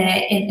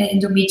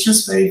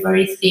endometriums very,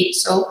 very thick.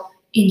 So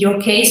in your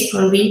case,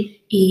 probably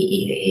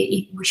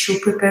we should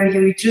prepare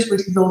your uterus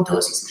with low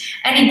doses,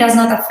 and it does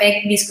not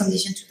affect this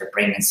condition to the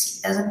pregnancy.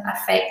 It doesn't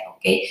affect.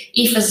 Okay,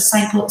 if it's a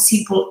simple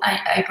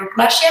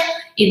hyperplasia,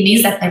 it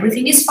means that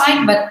everything is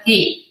fine, but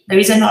hey, there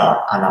is an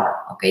alarm.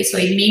 Okay, so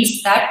it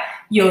means that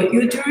your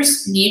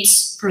uterus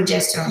needs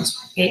progesterone.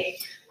 Okay,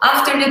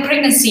 after the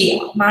pregnancy,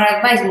 my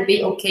advice will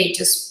be, okay,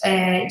 just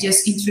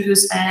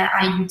introduce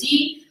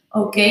IUD.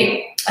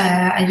 Okay,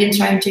 a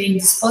uterine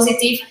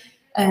dispositive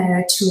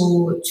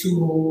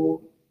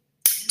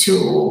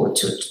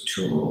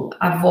to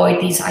avoid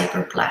this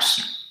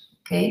hyperplasia.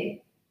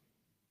 Okay.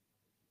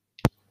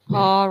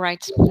 All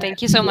right.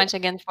 Thank you so much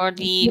again for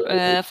the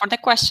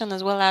question,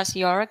 as well as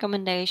your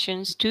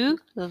recommendations to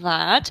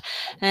that.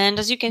 And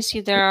as you can see,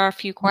 there are a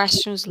few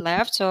questions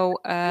left. So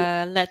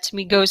let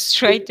me go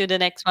straight to the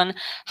next one.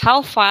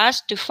 How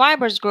fast do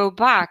fibers grow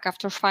back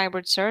after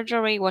fibroid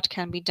surgery? What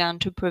can be done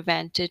to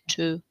prevent it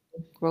to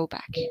grow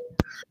back?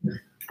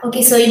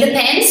 Okay, so it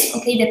depends.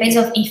 Okay, it depends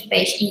on each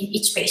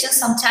patient.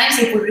 Sometimes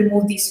if we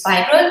remove this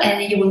fibroid,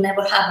 and you will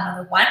never have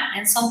another one.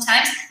 And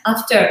sometimes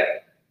after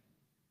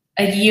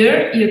a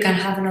year, you can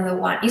have another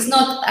one. It's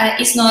not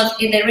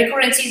the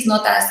recurrence is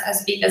not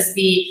as big as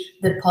the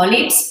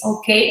polyps.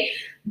 Okay,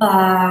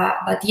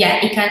 but yeah,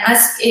 it can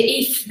ask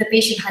if the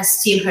patient has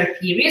still her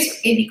periods.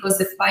 Okay, because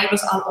the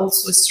fibers are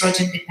also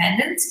estrogen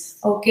dependent.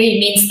 Okay, it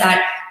means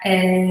that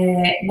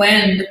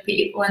when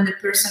the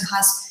person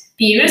has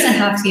periods and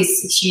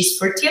she's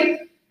fertile,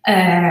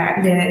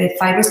 the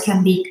fibers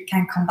can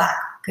come back.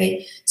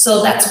 Okay,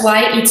 so that's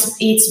why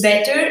it's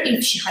better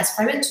if she has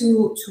fibroid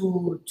to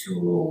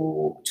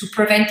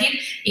prevent it.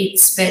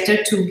 It's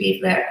better to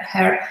give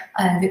her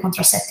the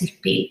contraceptive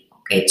pill.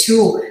 Okay,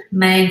 to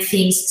make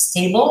things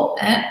stable.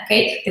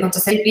 Okay, the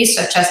contraceptive pills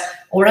such as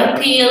oral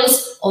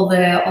pills, or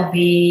the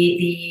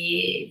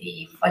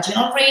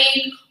vaginal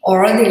ring,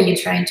 or the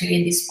uterine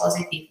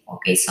dispositive.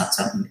 Okay, so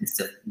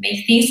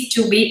make things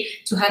to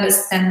have a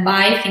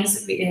standby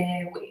things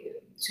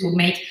to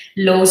make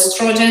low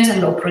estrogens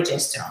and low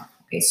progesterone.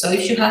 Okay, so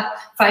if you have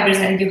fibers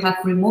and you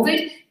have removed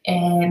it,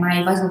 my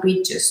advice would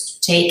be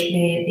just take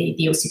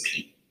the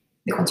OCP,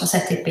 the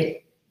contraceptive pill.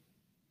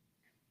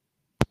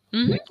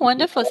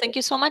 Wonderful. Thank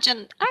you so much.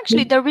 And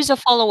actually, there is a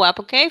follow-up,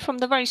 okay, from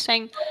the very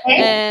same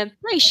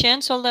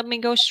patient. So let me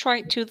go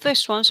straight to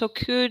this one. So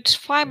could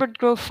fibroid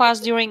grow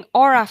fast during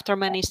or after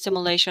many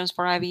stimulations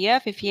for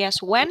IVF? If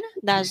yes, when?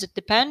 Does it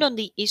depend on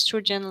the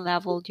estrogen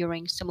level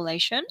during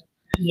stimulation?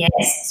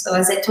 Yes. So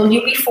as I told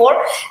you before,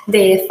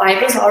 the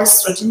fibers are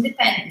estrogen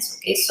dependent.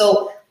 Okay,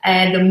 so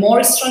the more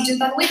estrogen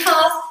that we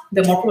have,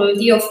 the more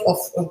probability of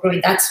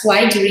growing. That's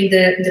why during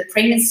the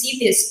pregnancy,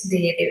 the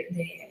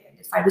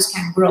fibers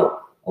can grow.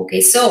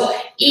 Okay, so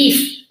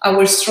if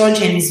our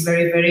estrogen is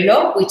very, very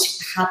low, which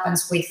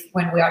happens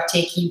when we are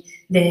taking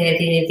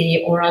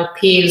the oral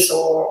pills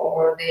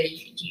or the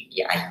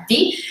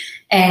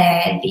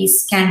IV,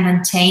 this can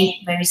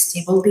maintain very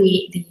stable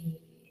the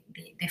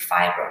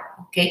fibroid.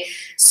 Okay,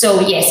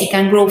 so yes, it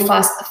can grow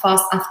fast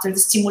after the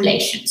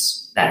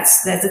stimulations.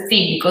 That's the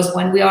thing, because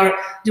when we are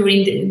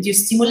during the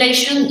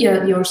stimulation,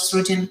 your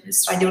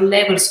estradiol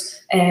levels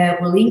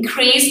will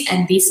increase,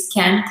 and this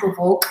can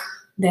provoke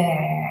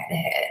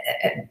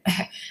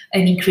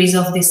an increase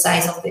of the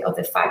size of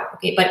the fiber.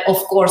 Okay, but of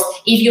course,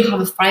 if you have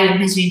a fiber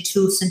measuring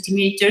 2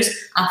 centimeters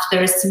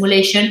after a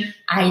stimulation,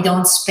 I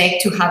don't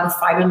expect to have a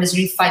fiber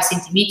measuring 5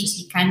 centimeters.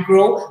 It can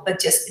grow, but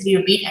just a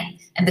little bit,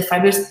 and the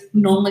fibers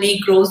normally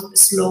grow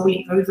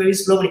slowly, very, very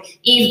slowly.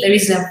 If there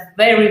is a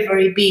very,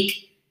 very big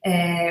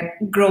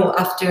growth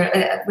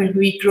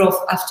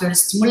after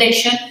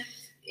stimulation,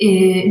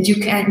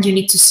 you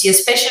need to see a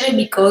specialist,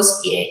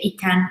 because it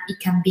can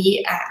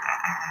be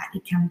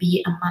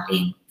a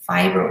malign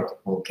fibroid.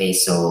 Okay,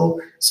 so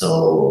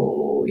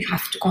you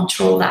have to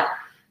control that.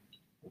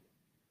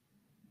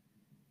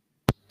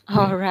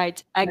 All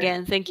right.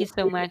 Again, thank you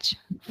so much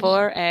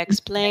for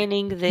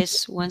explaining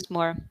this once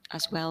more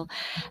as well.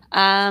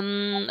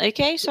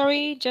 Okay,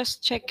 sorry,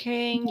 just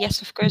checking.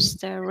 Yes, of course,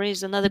 there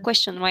is another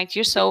question right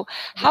here. So,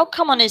 how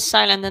common is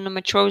silent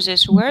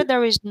endometriosis where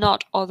there is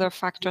not other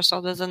factors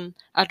other than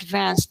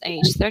advanced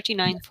age,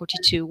 39,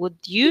 42? Would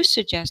you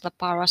suggest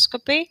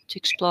laparoscopy to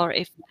explore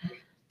if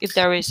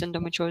there is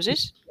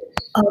endometriosis?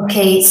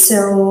 Okay,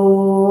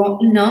 so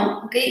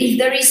no. Okay, if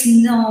there is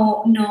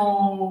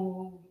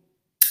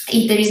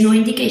if there is no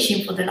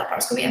indication for the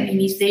laparoscopy, I mean,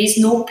 if there is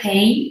no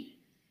pain,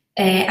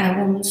 I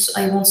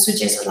won't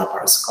suggest a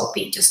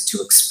laparoscopy, just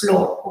to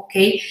explore.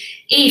 Okay,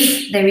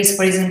 if there is,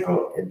 for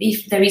example,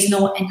 if there is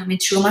no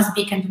endometriomas,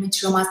 big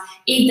endometriomas,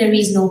 if there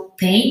is no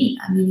pain,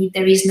 I mean, if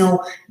there is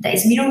no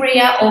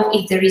dysmenorrhea, or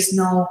if there is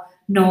no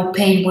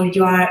pain when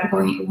you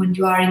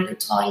are in the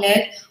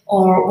toilet,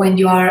 or when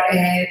you are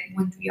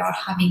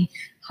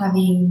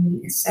having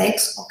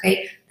sex.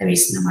 Okay, there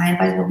is no, my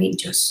advice will be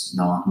just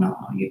no.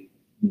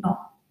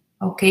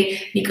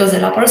 Okay, because the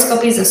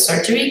laparoscopy is a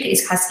surgery, it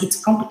has its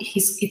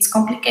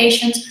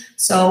complications,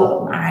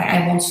 so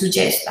I won't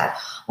suggest that.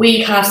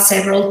 We have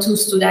several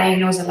tools to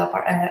diagnose an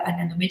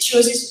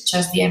endometriosis, such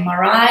as the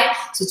MRI,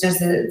 such as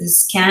the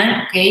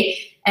scan. Okay,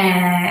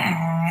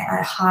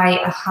 a high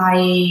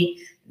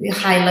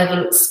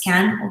level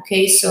scan.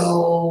 Okay,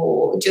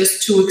 so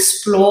just to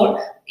explore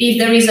if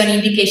there is an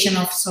indication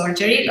of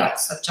surgery, like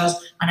such as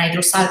an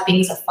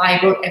hydrosalpinx, a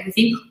fibroid,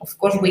 everything. Of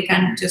course, we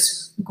can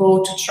just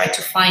go to try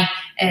to find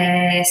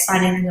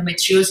silent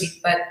endometriosis,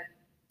 but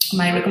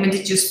my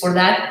recommendation just for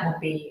that won't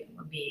be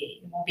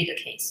the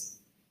case.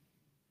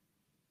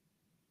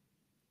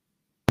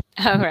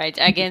 All right.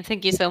 Again,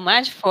 thank you so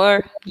much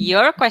for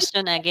your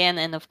question again,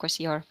 and of course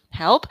your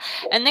help.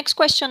 And next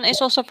question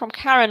is also from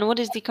Karen. What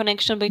is the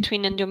connection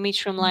between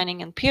endometrium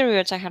lining and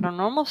periods? I had a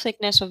normal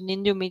thickness of the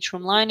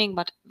endometrium lining,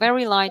 but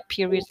very light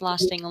periods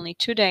lasting only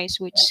 2 days,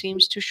 which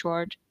seems too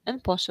short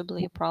and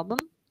possibly a problem.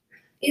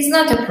 It's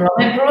not a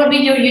problem.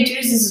 Probably your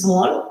uterus is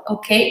small.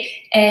 Okay.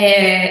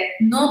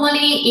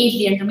 Normally, if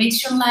the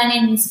endometrium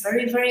lining is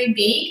very, very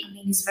big, I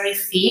mean, it's very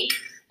thick,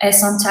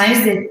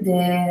 sometimes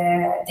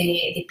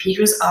the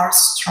periods are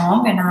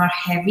strong and are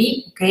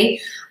heavy.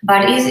 Okay,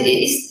 but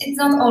it's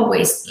not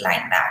always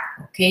like that.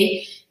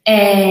 Okay.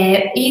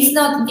 It's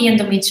not the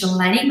endometrial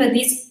lining, but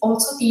it's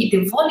also the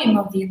volume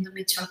of the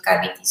endometrial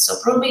cavity. So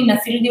probably in a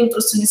 3D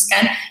ultrasound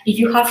scan, if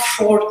you have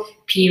short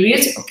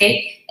periods,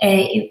 okay,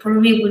 it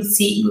probably will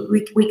see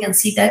we can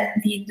see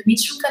that the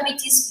endometrial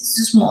cavity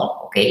is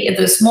small. Okay,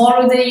 the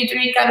smaller the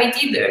uterine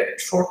cavity, the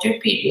shorter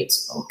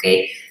periods.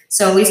 Okay,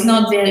 so it's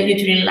not the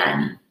uterine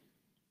lining.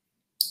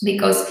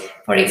 Because,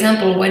 for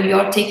example, when you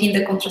are taking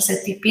the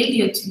contraceptive pill,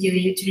 the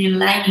uterine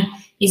lining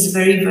is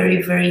very,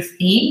 very, very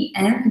thin,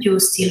 and you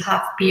still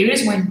have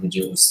periods when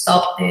you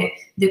stop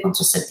the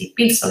contraceptive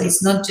pill. So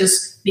it's not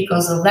just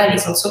because of that;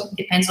 it also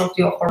depends on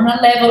your hormone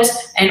levels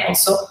and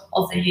also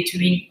of the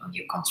uterine, of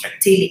your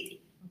contractility.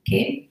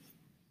 Okay,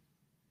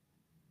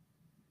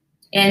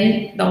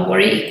 and don't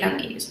worry, it can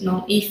be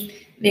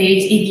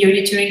if your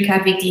uterine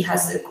cavity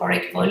has the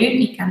correct volume,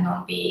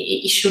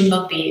 it should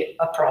not be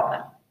a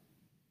problem.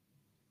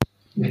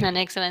 And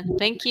excellent.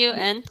 Thank you.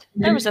 And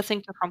there was a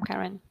thank you from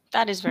Karen.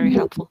 That is very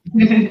helpful.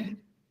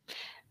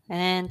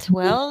 And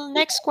well,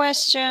 next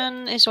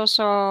question is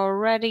also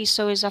ready.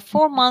 So is a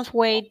 4-month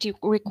wait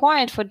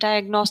required for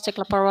diagnostic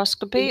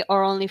laparoscopy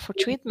or only for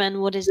treatment?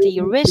 What is the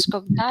risk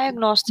of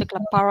diagnostic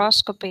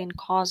laparoscopy in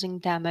causing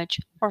damage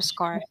or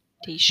scar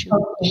tissue?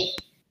 Okay.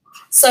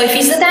 So if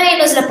it's a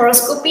diagnosed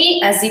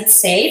laparoscopy, as it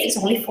said, it's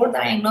only for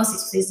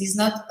diagnosis. This is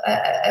not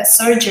a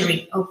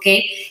surgery.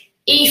 Okay.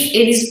 If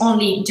it is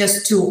only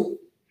just to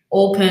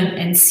open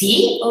and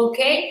see,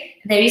 okay,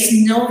 there is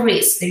no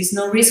risk. There is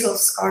no risk of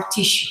scar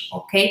tissue,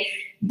 okay?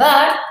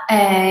 But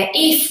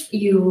if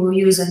you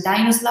use a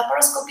diagnosed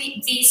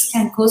laparoscopy, this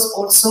can cause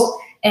also,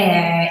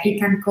 it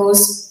can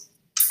cause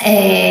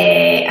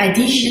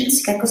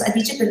adhesions, can cause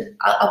adhesions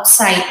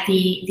outside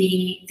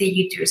the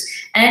uterus,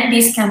 and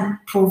this can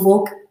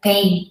provoke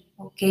pain.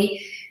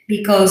 Okay,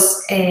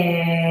 because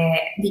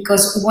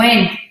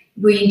when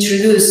we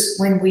introduce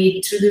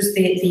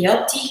the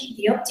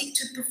optic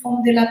to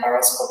perform the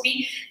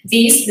laparoscopy,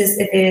 the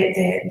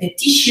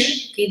tissue,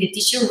 okay, the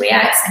tissue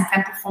reacts and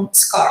can perform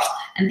scars.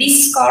 And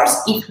these scars,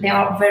 if they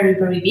are very,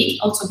 very big,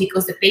 also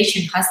because the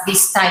patient has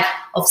this type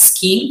of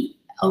skin,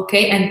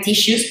 okay, and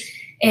tissues,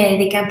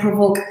 they can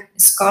provoke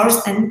scars,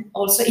 and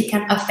also it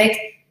can affect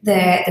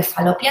the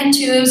fallopian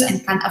tubes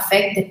and can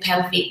affect the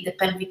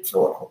pelvic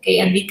floor, okay,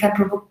 and it can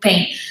provoke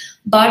pain.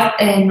 But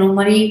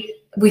normally,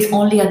 with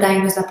only a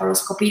diagnosed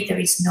laparoscopy, there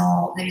is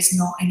no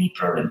any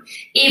problem.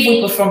 If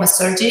we perform a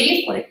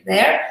surgery for it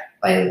there,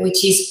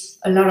 which is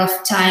a lot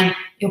of time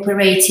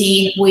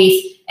operating with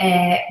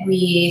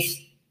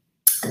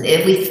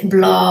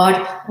blood,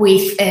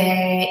 if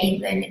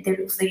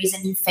there is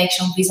an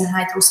infection with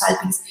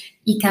hydrosalpinx,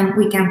 we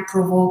can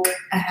provoke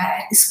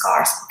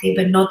scars, okay,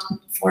 but not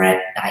for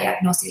a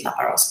diagnostic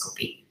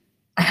laparoscopy.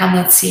 I have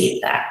not seen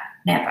that,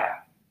 never.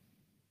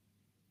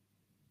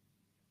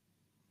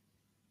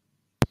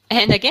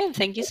 And again,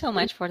 thank you so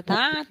much for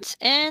that.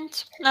 And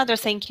another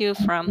thank you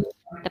from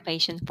the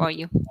patient for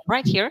you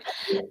right here.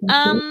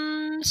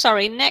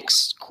 Sorry,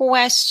 next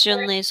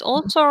question is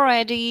also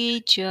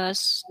ready.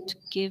 Just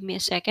give me a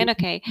second.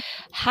 Okay.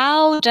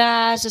 How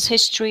does this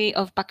history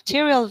of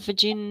bacterial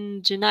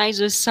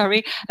vaginosis,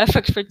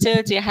 affect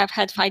fertility? I have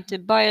had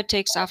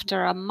antibiotics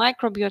after a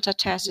microbiota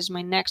test. Is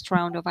my next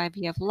round of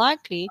IVF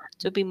likely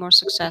to be more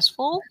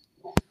successful?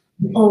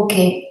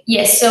 Okay.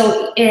 Yes.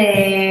 So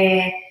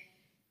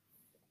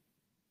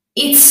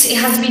it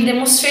has been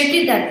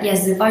demonstrated that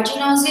yes, the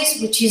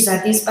vaginosis, which is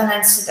a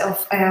disbalance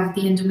of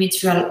the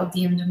endometrial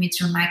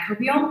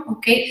microbiome.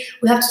 Okay,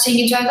 we have to take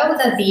into account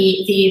that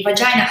the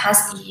vagina has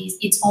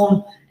its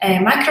own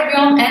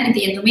microbiome and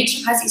the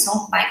endometrium has its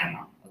own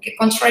microbiome. Okay,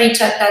 contrary to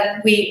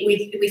that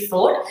we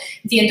thought,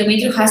 the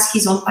endometrium has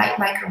his own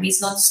microbiome.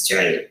 It's not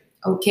sterile.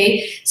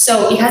 Okay,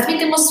 so it has been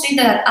demonstrated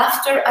that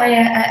after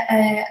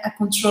a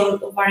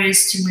controlled ovarian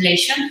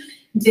stimulation,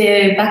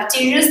 the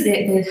bacteria,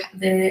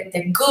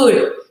 the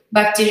good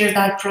bacteria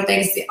that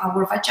protects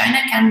our vagina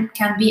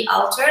can be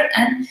altered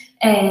and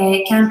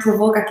can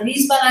provoke a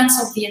disbalance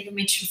of the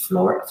endometrial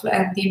flora,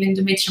 the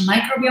endometrial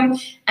microbiome,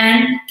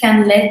 and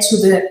can lead to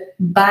the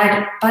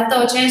bad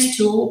pathogens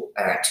to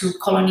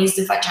colonize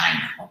the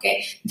vagina.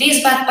 Okay,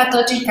 this bad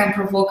pathogen can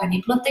provoke an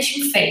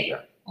implantation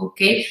failure.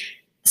 Okay,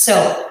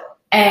 so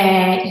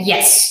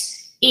yes.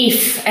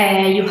 If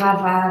you have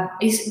a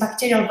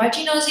bacterial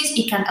vaginosis,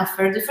 it can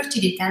affect the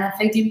fertility, can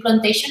affect the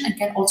implantation, and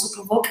can also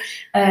provoke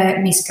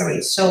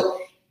miscarriage. So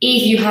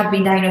if you have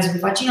been diagnosed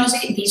with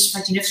vaginosis, this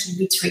vaginosis should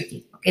be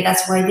treated. Okay,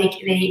 that's why they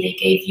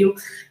gave you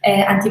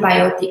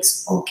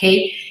antibiotics.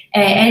 Okay,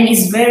 and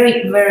it's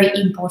very, very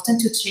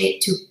important to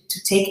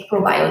take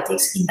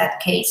probiotics in that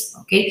case.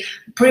 Okay,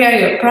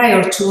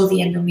 prior to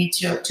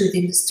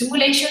the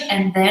stimulation,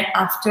 and then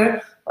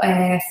after.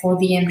 For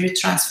the embryo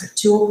transfer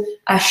to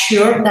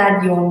assure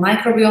that your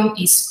microbiome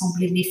is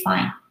completely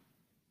fine.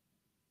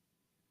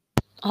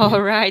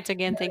 All right.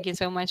 Again, thank you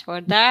so much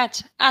for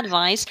that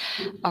advice.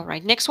 All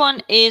right. Next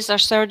one is a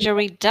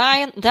surgery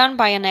done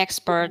by an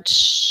expert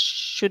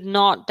should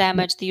not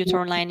damage the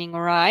uterine lining,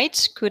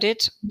 right? Could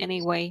it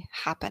anyway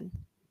happen?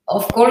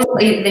 Of course,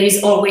 there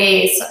is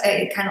always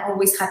it can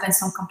always happen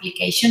some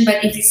complication,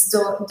 but if it's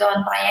done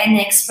by an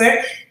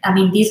expert, I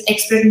mean, this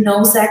expert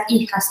knows that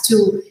it has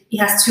to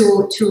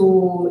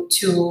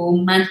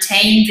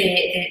maintain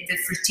the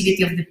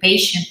fertility of the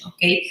patient.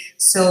 Okay,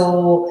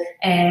 so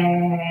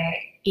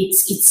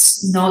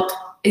it's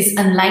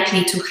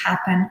unlikely to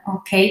happen.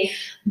 Okay,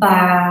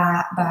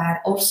 but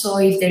also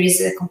if there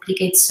is a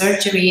complicated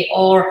surgery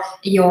or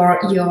you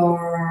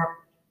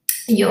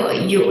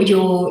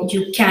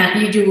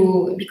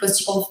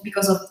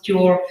because of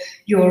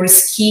your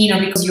skin or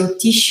because your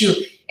tissue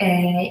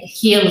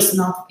heals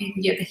not,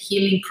 the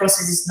healing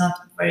process is not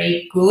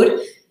very good,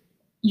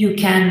 you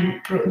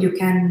can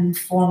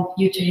form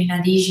uterine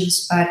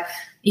adhesions. But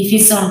if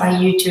it's done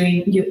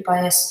by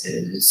a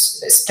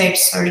step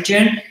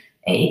surgeon,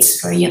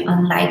 it's very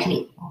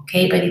unlikely.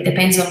 Okay, but it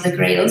depends on the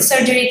grade of the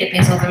surgery, it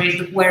depends on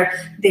where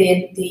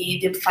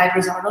the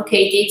fibers are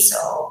located,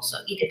 so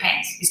it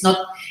depends. It's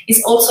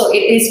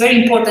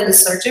very important, the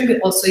surgeon, but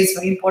also it's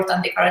very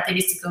important the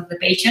characteristics of the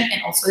patient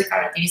and also the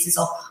characteristics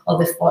of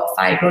the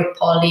fibroid,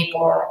 polyp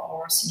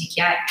or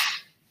synechiae.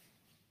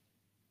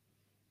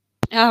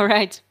 All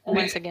right.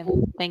 Once again,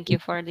 thank you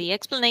for the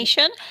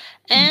explanation.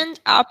 And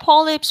are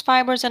polyps,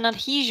 fibers, and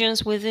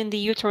adhesions within the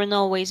uterine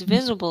always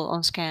visible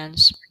on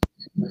scans?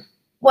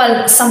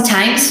 Well,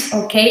 sometimes,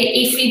 okay.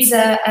 If it's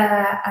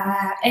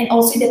and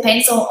also it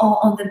depends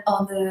on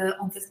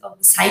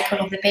the cycle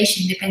of the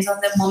patient. Depends on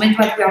the moment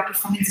when we are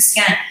performing the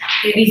scan.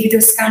 If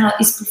the scan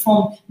is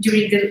performed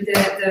during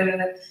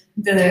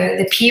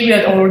the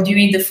period or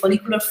during the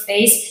follicular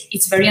phase,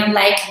 it's very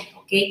unlikely.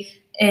 Okay,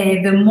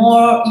 the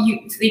more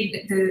you think,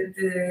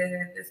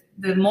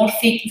 the more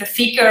thick, the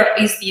thicker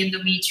is the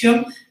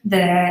endometrium,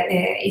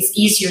 it's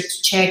easier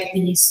to check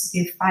the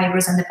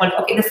fibers and the polyp.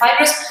 Okay, the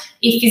fibers,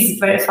 if it's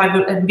very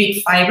a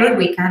big fiber,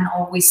 we can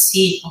always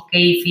see.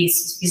 Okay, if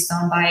it's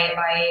done by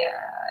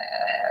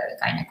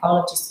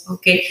gynecologist.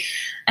 Okay,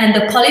 and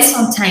the polyp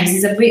sometimes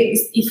is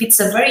if it's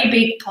a very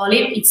big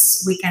polyp,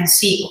 we can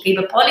see. Okay,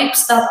 but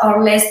polyps that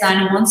are less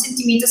than 1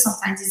 centimeter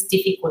sometimes is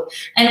difficult,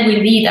 and we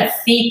need a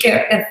thick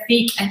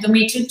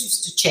endometrium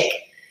just to check.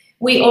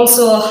 We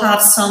also have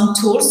some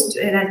tools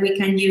that we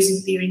can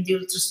use during the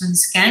ultrasound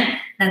scan.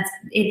 That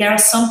there are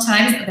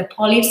sometimes the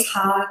polyps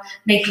have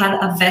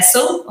a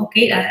vessel,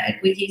 okay,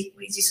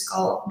 which is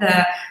called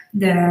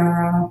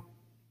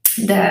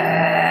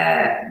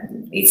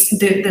it's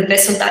the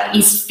vessel that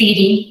is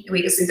feeding,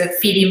 because it's the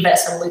feeding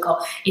vessel we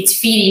call it's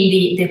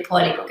feeding the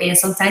polyp. Okay, and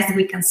sometimes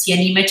we can see an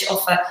image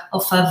of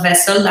a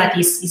vessel that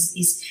is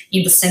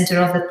in the center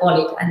of the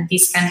polyp, and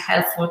this can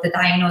help for the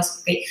diagnosis.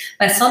 Okay,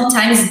 but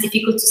sometimes it's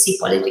difficult to see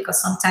polyps because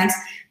sometimes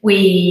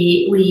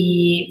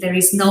there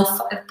is no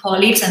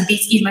polyps, and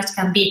this image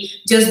can be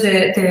just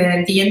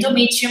the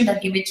endometrium.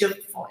 That endometrium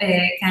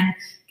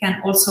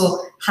can also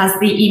has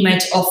the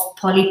image of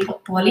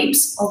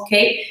polyps.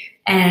 Okay.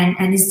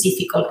 And it's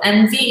difficult.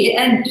 And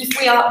if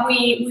we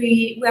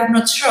are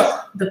not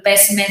sure, the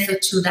best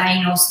method to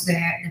diagnose the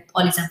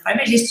polyps and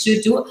fibers is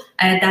to do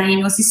a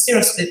diagnosis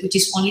seroscope, which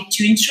is only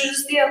to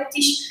introduce the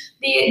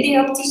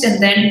optics, and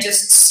then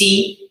just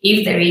see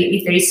if there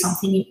is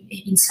something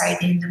inside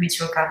the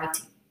endometrial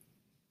cavity.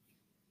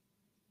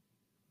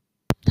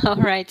 All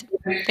right.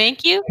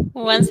 Thank you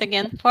once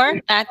again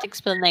for that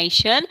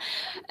explanation.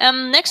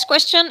 Next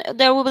question,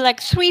 there will be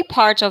like 3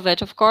 parts of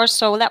it, of course,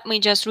 so let me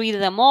just read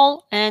them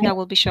all and I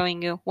will be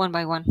showing you one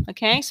by one.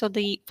 Okay, so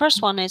the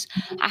first one is,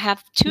 I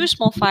have 2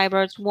 small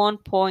fibers,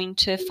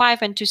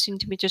 1.5 and 2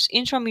 centimeters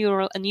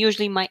intramural, and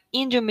usually my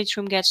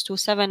endometrium gets to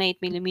 7-8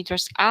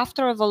 millimeters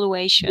after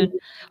ovulation.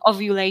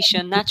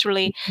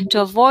 Naturally,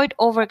 to avoid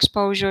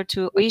overexposure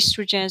to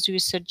estrogens, do you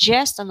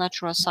suggest a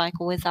natural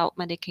cycle without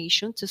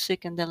medication to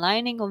thicken the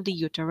lining of the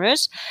uterus?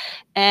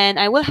 And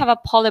I will have a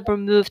polyp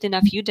removed in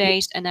a few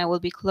days, and I will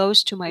be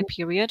close to my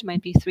period,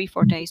 might be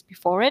 3-4 days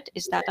before it.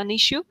 Is that an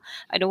issue?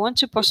 I don't want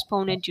to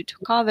postpone it due to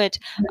COVID.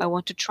 I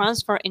want to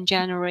transfer in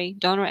January.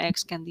 Donor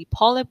eggs, can the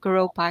polyp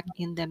grow back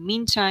in the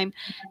meantime?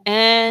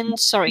 And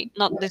sorry,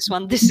 not this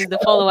one. This is the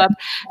follow-up.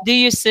 Do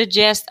you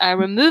suggest I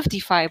remove the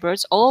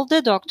fibers? All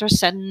the doctors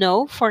said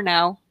no for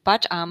now,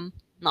 but I'm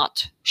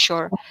not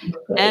sure.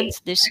 And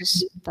this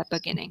is the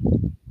beginning.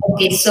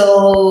 Okay,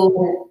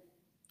 so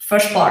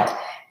first part,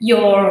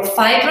 your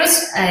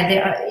fibers,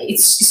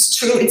 it's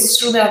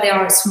true that they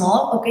are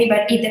small, okay,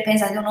 but it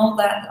depends. I don't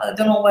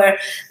know where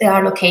they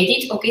are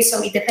located, okay,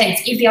 so it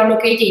depends. If they are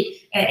located,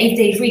 if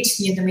they reach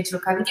the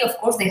endometrial cavity, of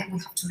course, we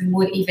have to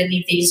remove it, even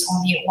if there is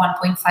only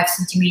 1.5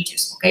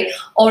 centimeters, okay,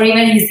 or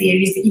even if there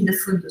is in the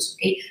fundus,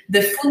 okay.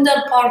 The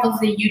fundal part of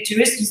the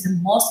uterus is the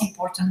most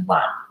important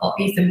one,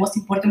 okay, it's the most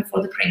important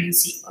for the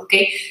pregnancy,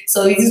 okay.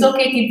 So it is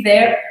located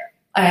there.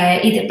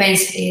 It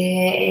depends.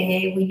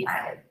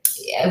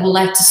 I would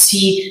like to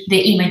see the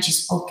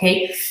images,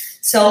 okay?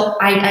 So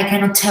I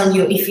cannot tell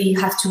you if you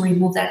have to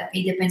remove that.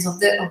 It depends of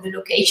the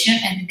location,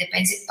 and it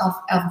depends of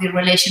the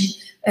relation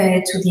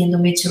to the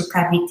endometrial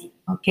cavity,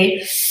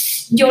 okay?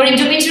 Your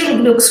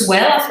endometrium looks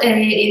well.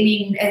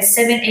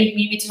 7-8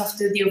 millimeters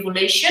after the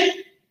ovulation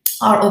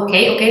are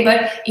okay,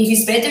 but it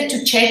is better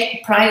to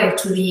check prior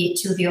to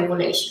the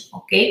ovulation,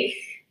 okay?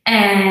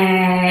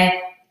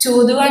 To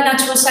do a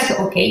natural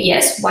cycle, okay,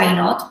 yes, why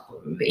not?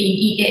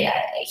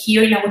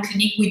 Here in our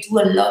clinic, we do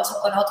a lot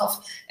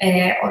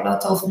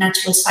of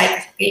natural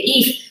cycles. Okay,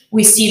 if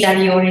we see that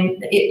your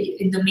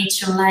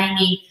endometrial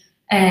lining,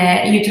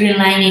 uterine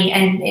lining,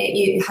 and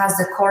it has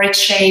the correct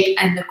shape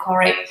and the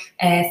correct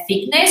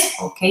thickness,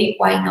 okay,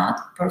 why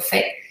not?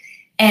 Perfect.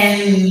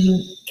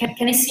 And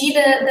can I see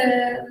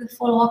the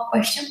follow-up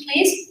question,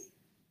 please?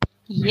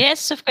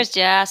 Yes, of course.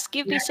 Just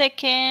give me a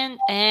second.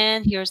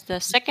 And here's the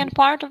second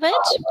part of it.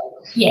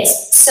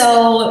 Yes.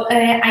 So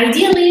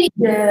ideally,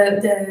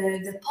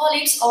 the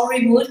polyps are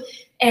removed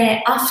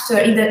after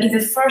in the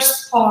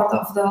first part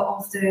of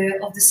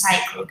the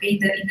cycle. Okay, in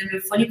the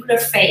follicular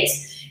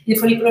phase. The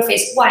follicular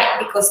phase. Why?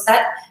 Because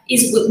that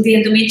is the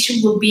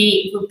endometrium will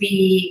be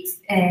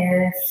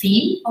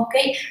thin.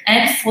 Okay,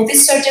 and for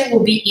this surgeon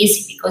will be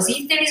easy, because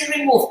if there is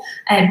removed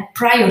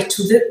prior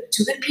to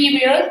the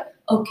period.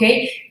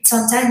 Okay,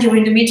 sometimes your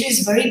endometrium is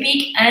very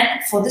big,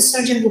 and for the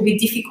surgeon it will be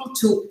difficult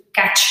to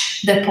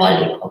catch the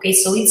polyp. Okay,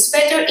 so it's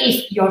better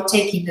if you're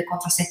taking the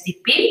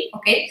contraceptive pill,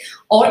 okay,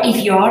 or if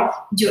you're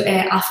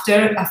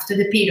after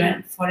the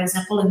period, for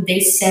example, on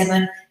day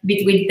 7,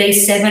 between day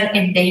 7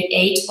 and day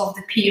 8 of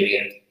the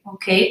period.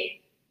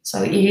 Okay,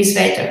 so it is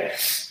better.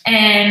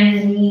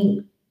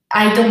 And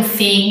I don't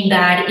think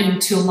that in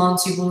 2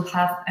 months you will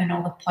have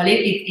another polyp.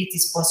 It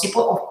is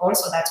possible, of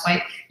course, so that's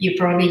why you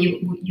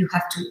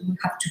have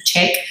to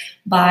check.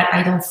 But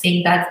I don't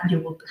think that you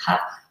will have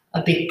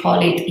a big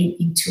polyp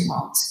in 2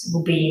 months. It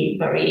will be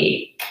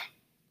very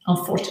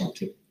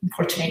unfortunately.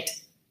 unfortunate.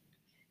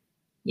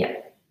 Yeah.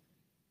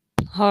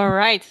 All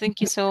right.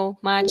 Thank you so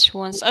much.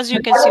 Once, as you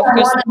can see, of One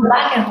course. on the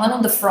back and one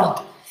on the front.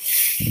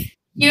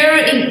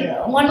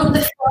 Here, one on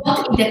the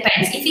front, it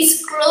depends. If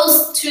it's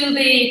close to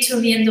the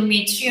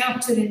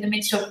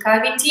endometrial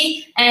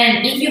cavity,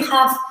 and if it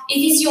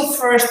is your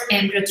first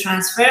embryo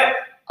transfer,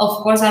 of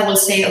course, I will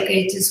say,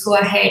 okay, just go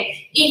ahead.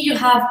 If you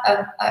have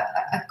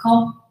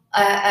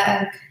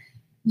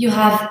you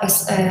have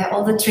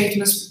all the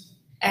treatments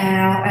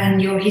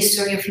and your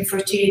history of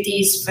infertility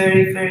is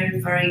very, very,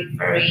 very,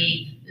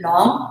 very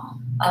long,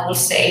 I will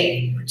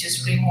say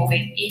just remove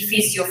it. If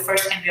it's your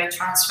first embryo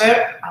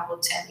transfer, I will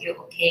tell you,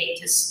 okay,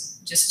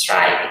 just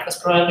try, because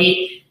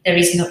probably there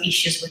is no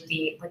issues with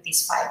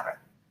this fiber.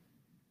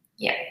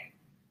 Yeah.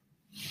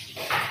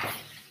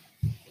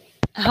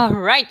 All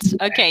right.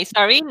 Okay.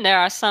 Sorry. There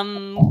are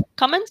some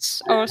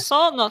comments or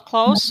so, not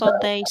close. So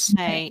they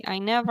say, I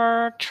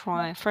never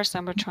try first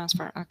embryo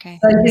transfer. Okay.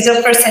 So if it's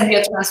your first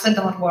embryo transfer,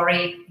 don't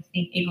worry. I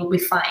think it will be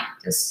fine.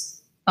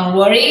 Just don't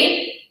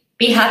worry.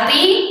 Be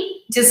happy.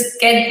 Just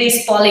get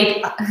this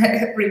polyp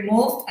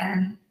removed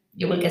and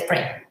you will get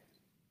pregnant.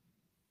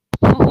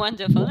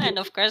 Wonderful. And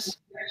of course,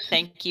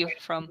 thank you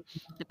from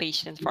the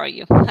patient for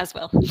you as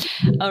well.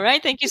 All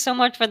right. Thank you so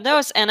much for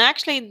those. And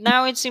actually,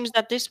 now it seems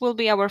that this will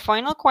be our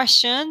final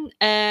question.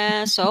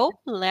 So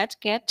let's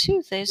get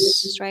to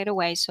this straight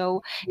away.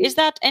 So, is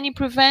that any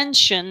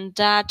prevention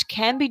that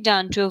can be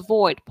done to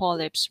avoid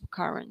polyps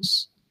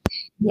recurrence?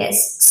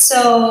 Yes.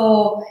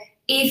 So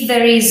if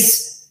there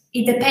is,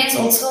 it depends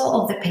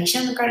also of the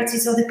patient, the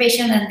characteristics of the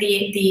patient, and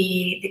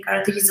the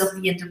characteristics of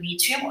the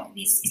endometrium,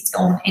 its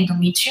own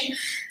endometrium.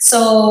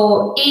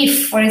 So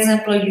if, for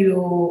example,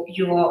 you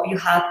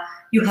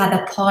had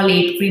a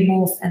polyp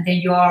removed and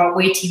then you are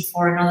waiting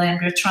for another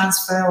embryo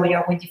transfer, or you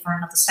are waiting for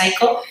another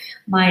cycle,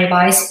 my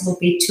advice would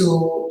be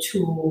to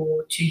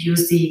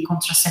use the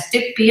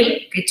contraceptive pill,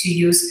 okay, to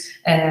use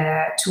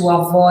to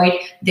avoid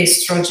the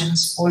estrogen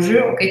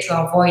exposure, okay, to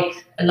avoid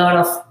a lot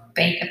of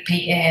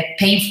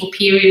painful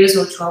periods,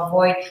 or to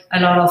avoid a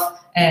lot of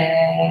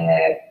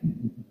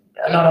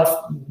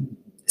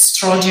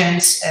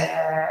estrogens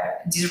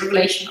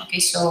dysregulation. Okay,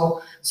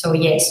 so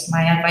yes,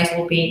 my advice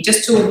will be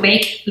just to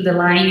make the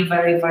line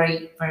very,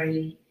 very,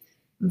 very,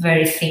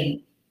 very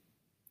thin.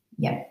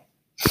 Yeah.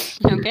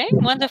 Okay,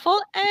 wonderful.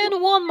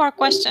 And one more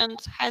question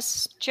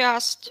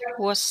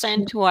was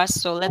sent to us.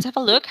 So let's have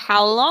a look.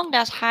 How long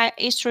does high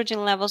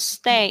estrogen levels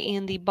stay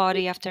in the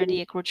body after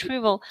the egg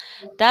retrieval?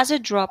 Does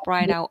it drop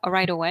right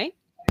away?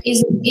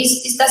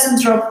 It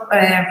doesn't drop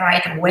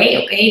right away.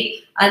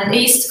 Okay, at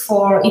least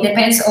it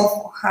depends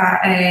of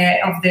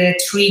the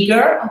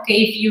trigger.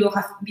 Okay, if you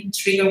have been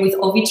triggered with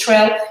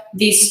Ovitrel,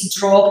 this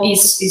drop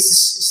is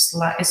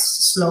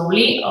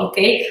slowly.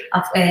 Okay,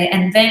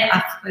 and then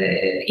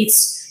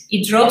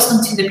it drops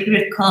until the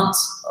period comes.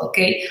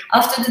 Okay,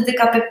 after the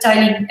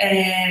decapeptyling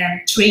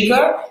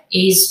trigger,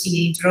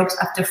 it drops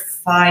after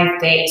 5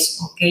 days.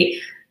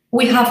 Okay.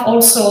 We have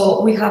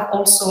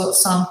also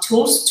some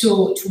tools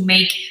to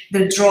make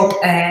the drop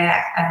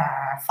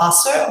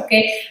faster,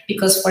 okay?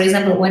 Because, for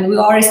example, when we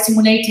are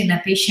stimulating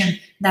a patient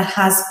that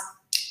has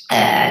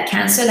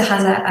cancer, that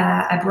has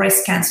a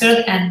breast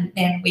cancer, and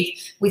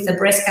with the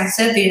breast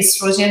cancer, the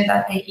estrogen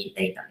that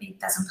it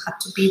doesn't have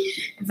to be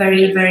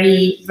very,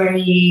 very,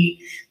 very,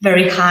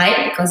 very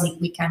high, because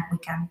we can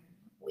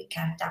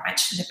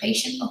damage the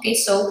patient. Okay,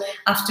 so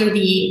after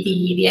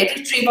the egg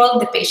retrieval,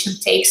 the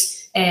patient takes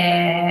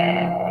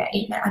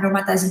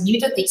aromatase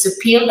inhibitor, takes a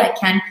pill that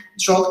can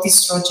drop the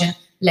estrogen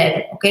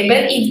level. Okay,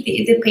 but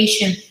if the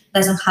patient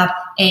doesn't have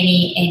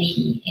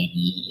any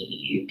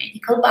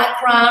medical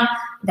background,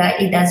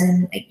 that it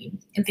doesn't,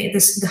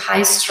 the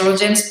high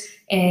estrogens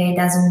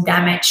doesn't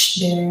damage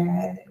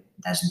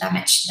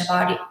the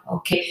body.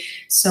 Okay,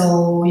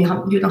 so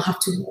you don't have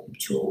to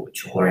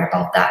worry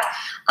about that.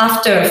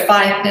 After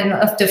 5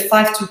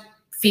 to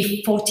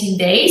 14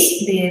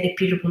 days, the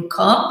period will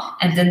come,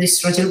 and then the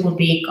estrogen will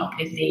be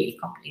completely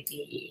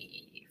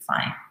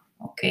fine.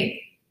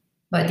 Okay,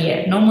 but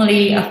yeah,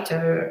 normally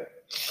after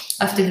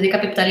the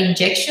decapeptyl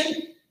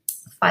injection,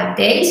 5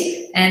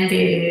 days, and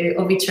the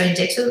Ovitrol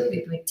injection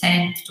between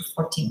 10 to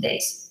 14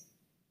 days.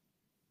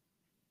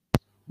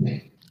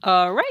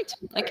 All right.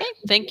 Okay.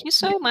 Thank you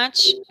so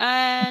much.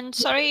 And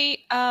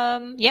sorry,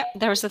 yeah,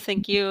 there's a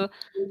thank you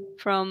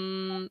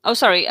from, oh,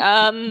 sorry.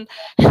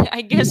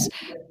 I guess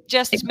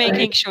just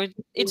making sure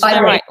it's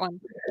the right one.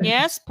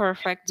 Yes,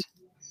 perfect.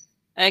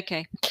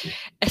 Okay.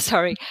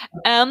 Sorry.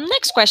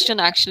 Next question,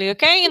 actually.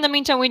 Okay. In the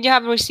meantime, we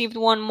have received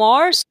one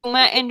more. So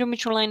my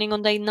endometrial lining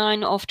on day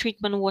 9 of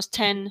treatment was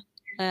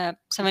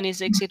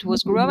 1076. It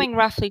was growing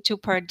roughly 2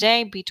 per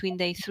day between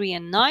day 3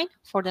 and 9.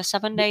 For the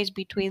 7 days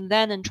between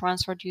then and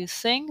transfer, do you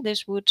think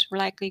this would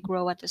likely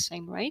grow at the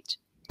same rate?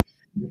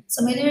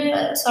 So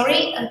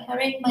sorry,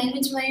 having my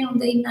endometrial lining on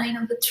day 9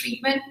 of the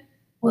treatment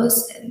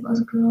was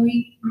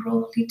growing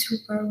roughly 2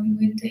 per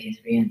between day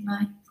 3 and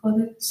 9. For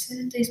the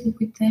 7 days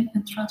between them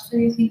and transfer,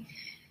 you think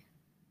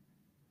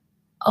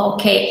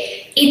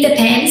Okay, it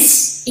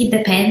depends. It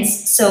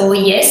depends. So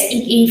yes,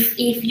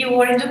 if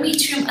your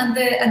endometrium at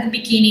the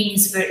beginning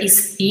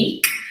is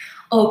thick,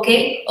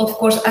 okay, of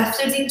course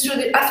after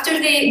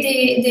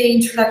the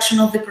introduction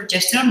of the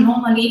progesterone,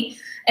 normally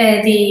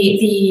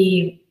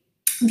the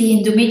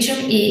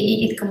endometrium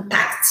it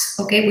compacts,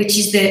 okay, which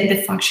is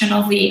the function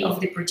of the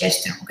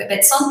progesterone. Okay,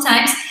 but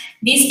sometimes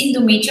this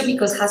endometrium,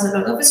 because it has a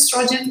lot of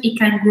estrogen, it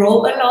can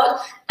grow a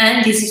lot,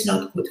 and this is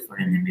not good for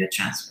an embryo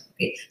transfer.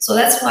 Okay, so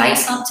that's why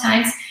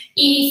sometimes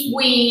if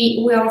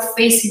we are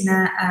facing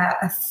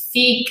a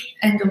thick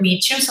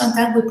endometrium,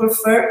 sometimes we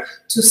prefer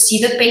to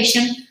see the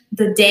patient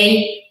the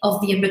day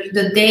of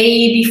the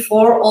day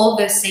before or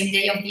the same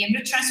day of the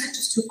embryo transfer,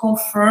 just to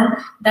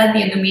confirm that the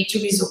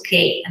endometrium is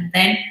okay, and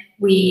then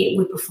we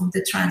perform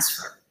the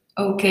transfer.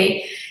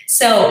 Okay,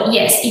 so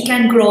yes, it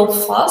can grow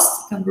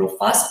fast. It can grow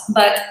fast,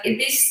 but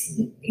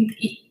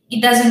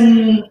it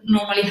doesn't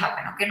normally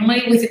happen. Okay,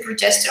 normally with the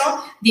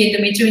progesterone, the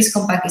endometrium is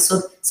compacted. So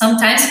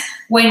sometimes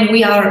when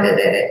we are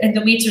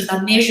endometrium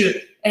that measure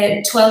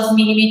 12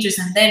 millimeters,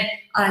 and then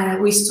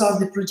we start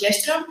the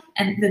progesterone,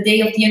 and the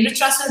day of the embryo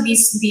transfer,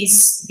 this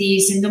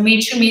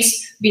endometrium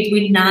is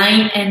between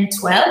 9 and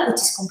 12, which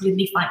is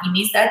completely fine. It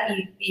means that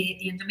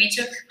the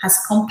endometrium has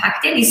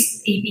compacted,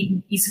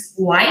 is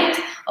white,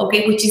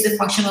 okay, which is the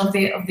function of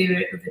the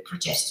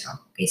progesterone.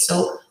 Okay,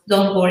 so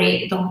don't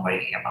worry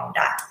about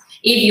that.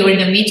 If your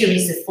endometrium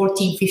is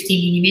 14,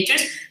 15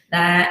 millimeters,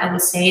 that I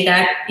would say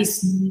that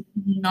is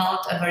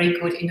not a very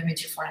good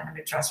endometrium for an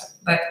embryo transfer.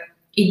 But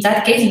in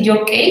that case, in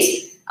your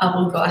case, I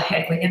will go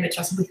ahead with embryo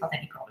transfer without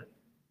any problem.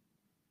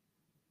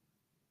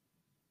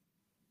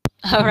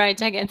 All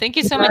right, again, thank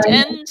you so much.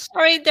 And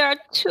sorry, there are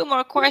two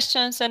more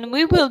questions and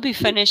we will be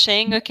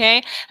finishing,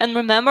 okay? And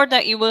remember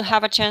that you will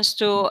have a chance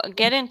to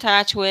get in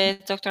touch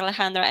with Dr.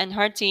 Alejandra and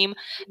her team.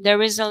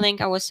 There is a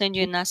link I will send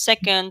you in a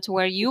second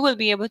where you will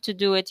be able to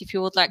do it if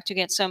you would like to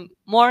get some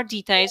more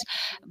details.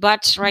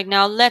 But right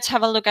now, let's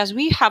have a look as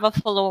we have a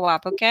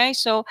follow-up, okay?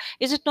 So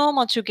is it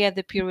normal to get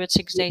the period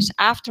 6 days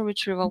after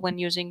retrieval when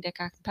using the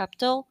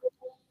Decapeptyl?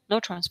 No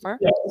transfer?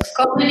 Yes, it's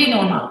completely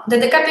normal. The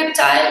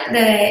decapeptyl,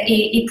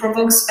 it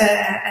provokes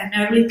an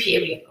early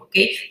period,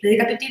 okay? The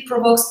decapeptyl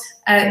provokes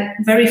a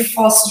very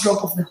fast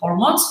drop of the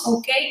hormones,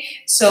 okay?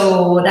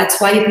 So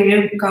that's why the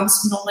period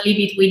comes normally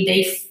between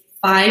day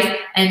 5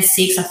 and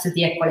 6 after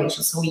the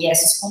ejaculation. So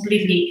yes, it's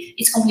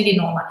completely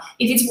normal.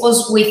 If it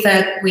was with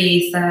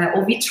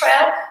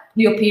Ovitrel,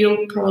 your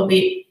period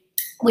probably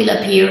will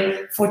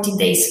appear 14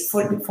 days,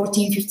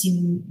 14,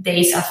 15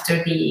 days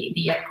after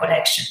the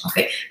collection,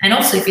 okay? And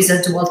also if it's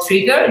a dual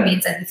trigger, it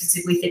means that if it's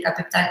with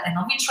Decapeptyl and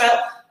Ovitrel,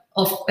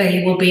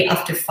 it will be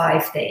after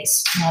 5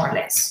 days, more or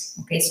less,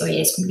 okay? So yeah,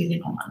 it's completely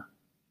normal.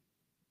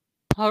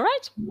 All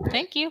right,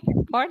 thank you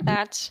for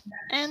that.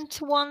 And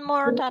one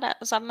more that,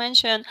 as I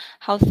mentioned,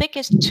 how thick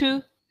is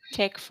too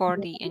thick for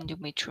the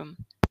endometrium?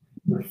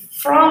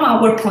 From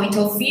our point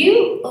of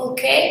view,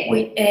 okay,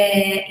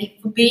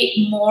 it would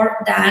be more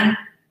than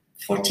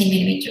 14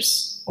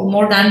 millimeters, or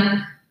more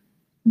than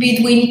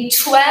between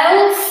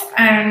 12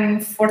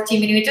 and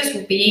 14 millimeters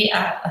would be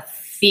a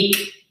thick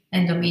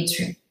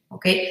endometrium.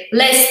 Okay,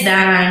 less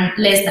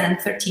than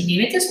 13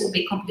 millimeters will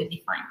be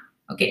completely fine.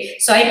 Okay,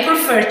 so I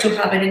prefer to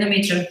have an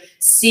endometrium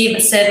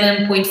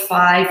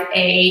 7.5,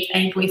 8,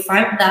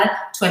 8.5 than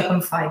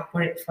 12.5,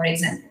 for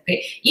example.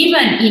 Okay,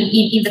 even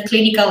in the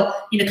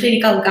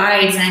clinical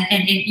guides and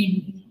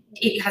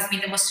it has been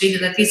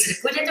demonstrated that this is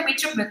a good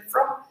endometrium, but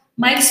from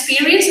my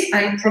experience,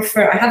 I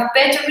have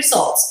better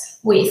results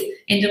with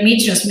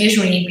endometriums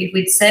measuring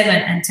between 7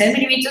 and 10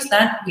 millimeters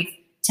than with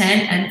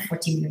 10 and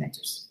 14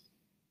 millimeters.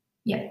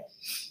 Yeah.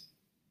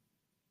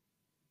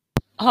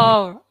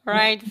 All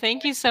right,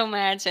 thank you so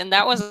much. And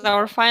that was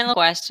our final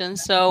question.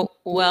 So,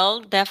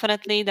 well,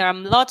 definitely there are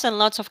lots and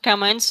lots of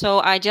comments. So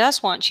I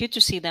just want you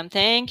to see them.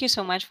 Thank you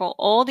so much for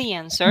all the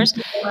answers.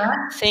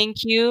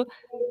 Thank you.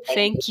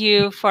 Thank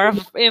you for an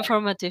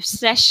informative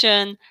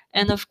session.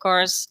 And of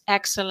course,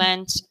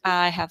 excellent.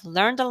 I have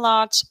learned a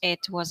lot. It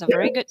was a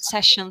very good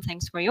session.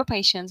 Thanks for your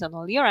patience and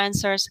all your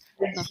answers.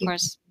 And of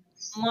course,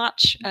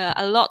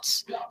 a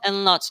lots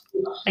and lots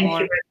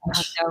more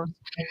out there.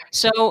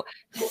 So,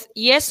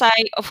 yes, I,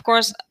 of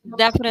course,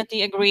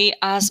 definitely agree.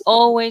 As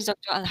always,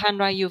 Dr.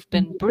 Alejandra, you've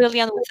been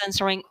brilliant with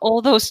answering all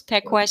those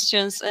tech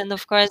questions. And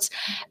of course,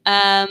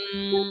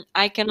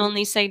 I can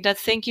only say that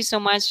thank you so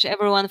much,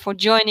 everyone, for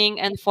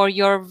joining and for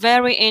your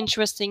very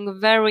interesting,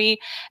 very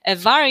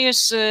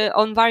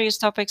on various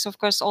topics, of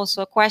course,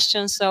 also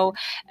questions. So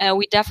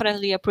we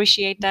definitely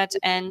appreciate that.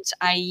 And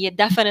I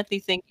definitely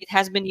think it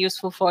has been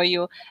useful for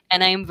you.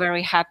 And I am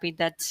very happy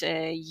that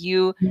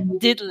you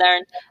did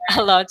learn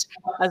a lot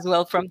as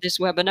well from this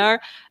webinar.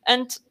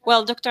 And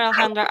well, Dr.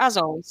 Alejandra, as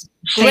always,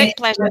 great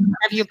pleasure to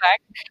have you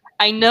back.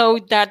 I know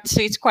that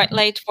it's quite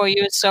late for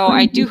you, so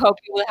I do hope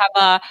you will have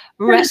a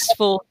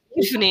restful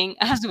evening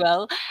as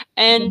well.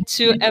 And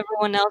to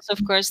everyone else,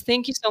 of course,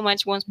 thank you so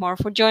much once more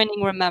for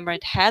joining. Remember,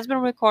 it has been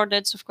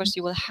recorded, so of course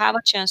you will have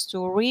a chance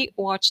to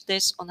re-watch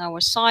this on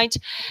our site.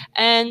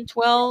 And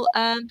well,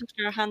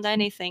 Dr. Alejandra,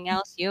 anything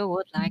else you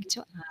would like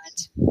to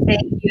add?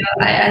 Thank you.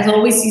 As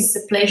always, it's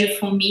a pleasure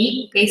for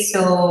me. Okay,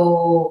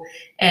 so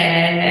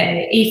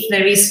if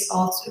there is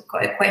also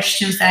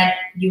questions that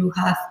you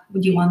have,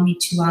 would you want me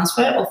to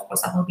answer? Of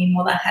course, I will be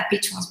more than happy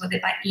to answer them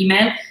by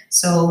email.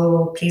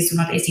 So please do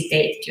not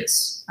hesitate.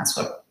 Just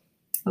answer.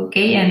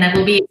 Okay, and I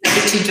will be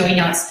happy to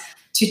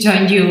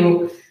join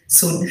you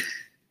soon.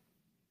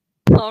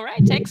 All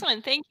right,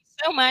 excellent. Thank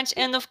you so much.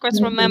 And of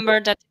course, remember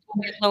that it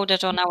will be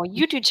uploaded on our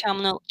YouTube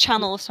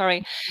channel,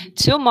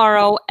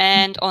 tomorrow,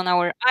 and on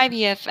our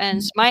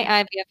IVFNs,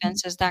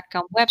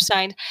 myivfnss.com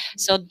website.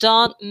 So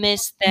don't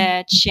miss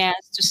the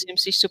chance to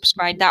simply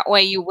subscribe. That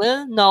way you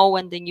will know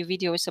when the new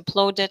video is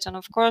uploaded. And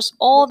of course,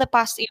 all the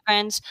past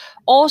events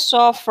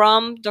also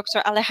from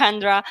Dr.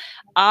 Alejandra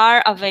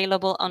are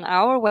available on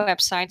our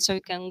website. So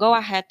you can go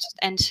ahead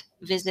and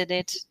visit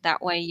it.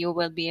 That way you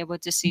will be able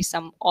to see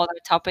some other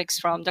topics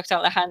from Dr.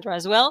 Alejandra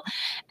as well.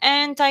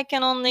 And I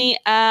can only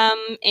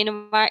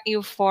invite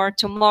you for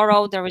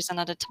tomorrow. There is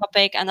another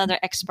topic, another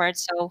expert.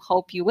 So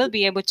hope you will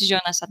be able to join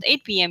us at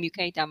 8 p.m.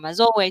 UK time as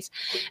always.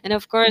 And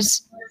of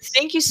course,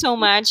 thank you so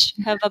much.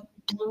 Have a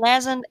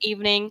pleasant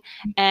evening.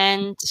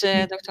 And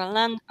Dr.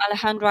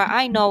 Alejandra,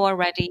 I know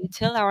already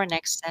till our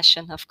next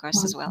session, of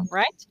course, as well,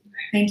 right?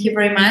 Thank you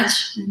very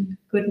much.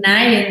 Good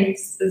night, and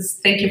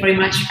thank you very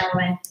much,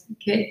 Caroline.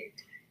 Okay.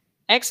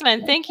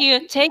 Excellent. Thank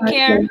you. Take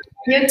care.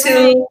 You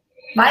too.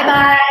 Bye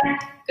bye.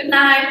 Good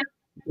night.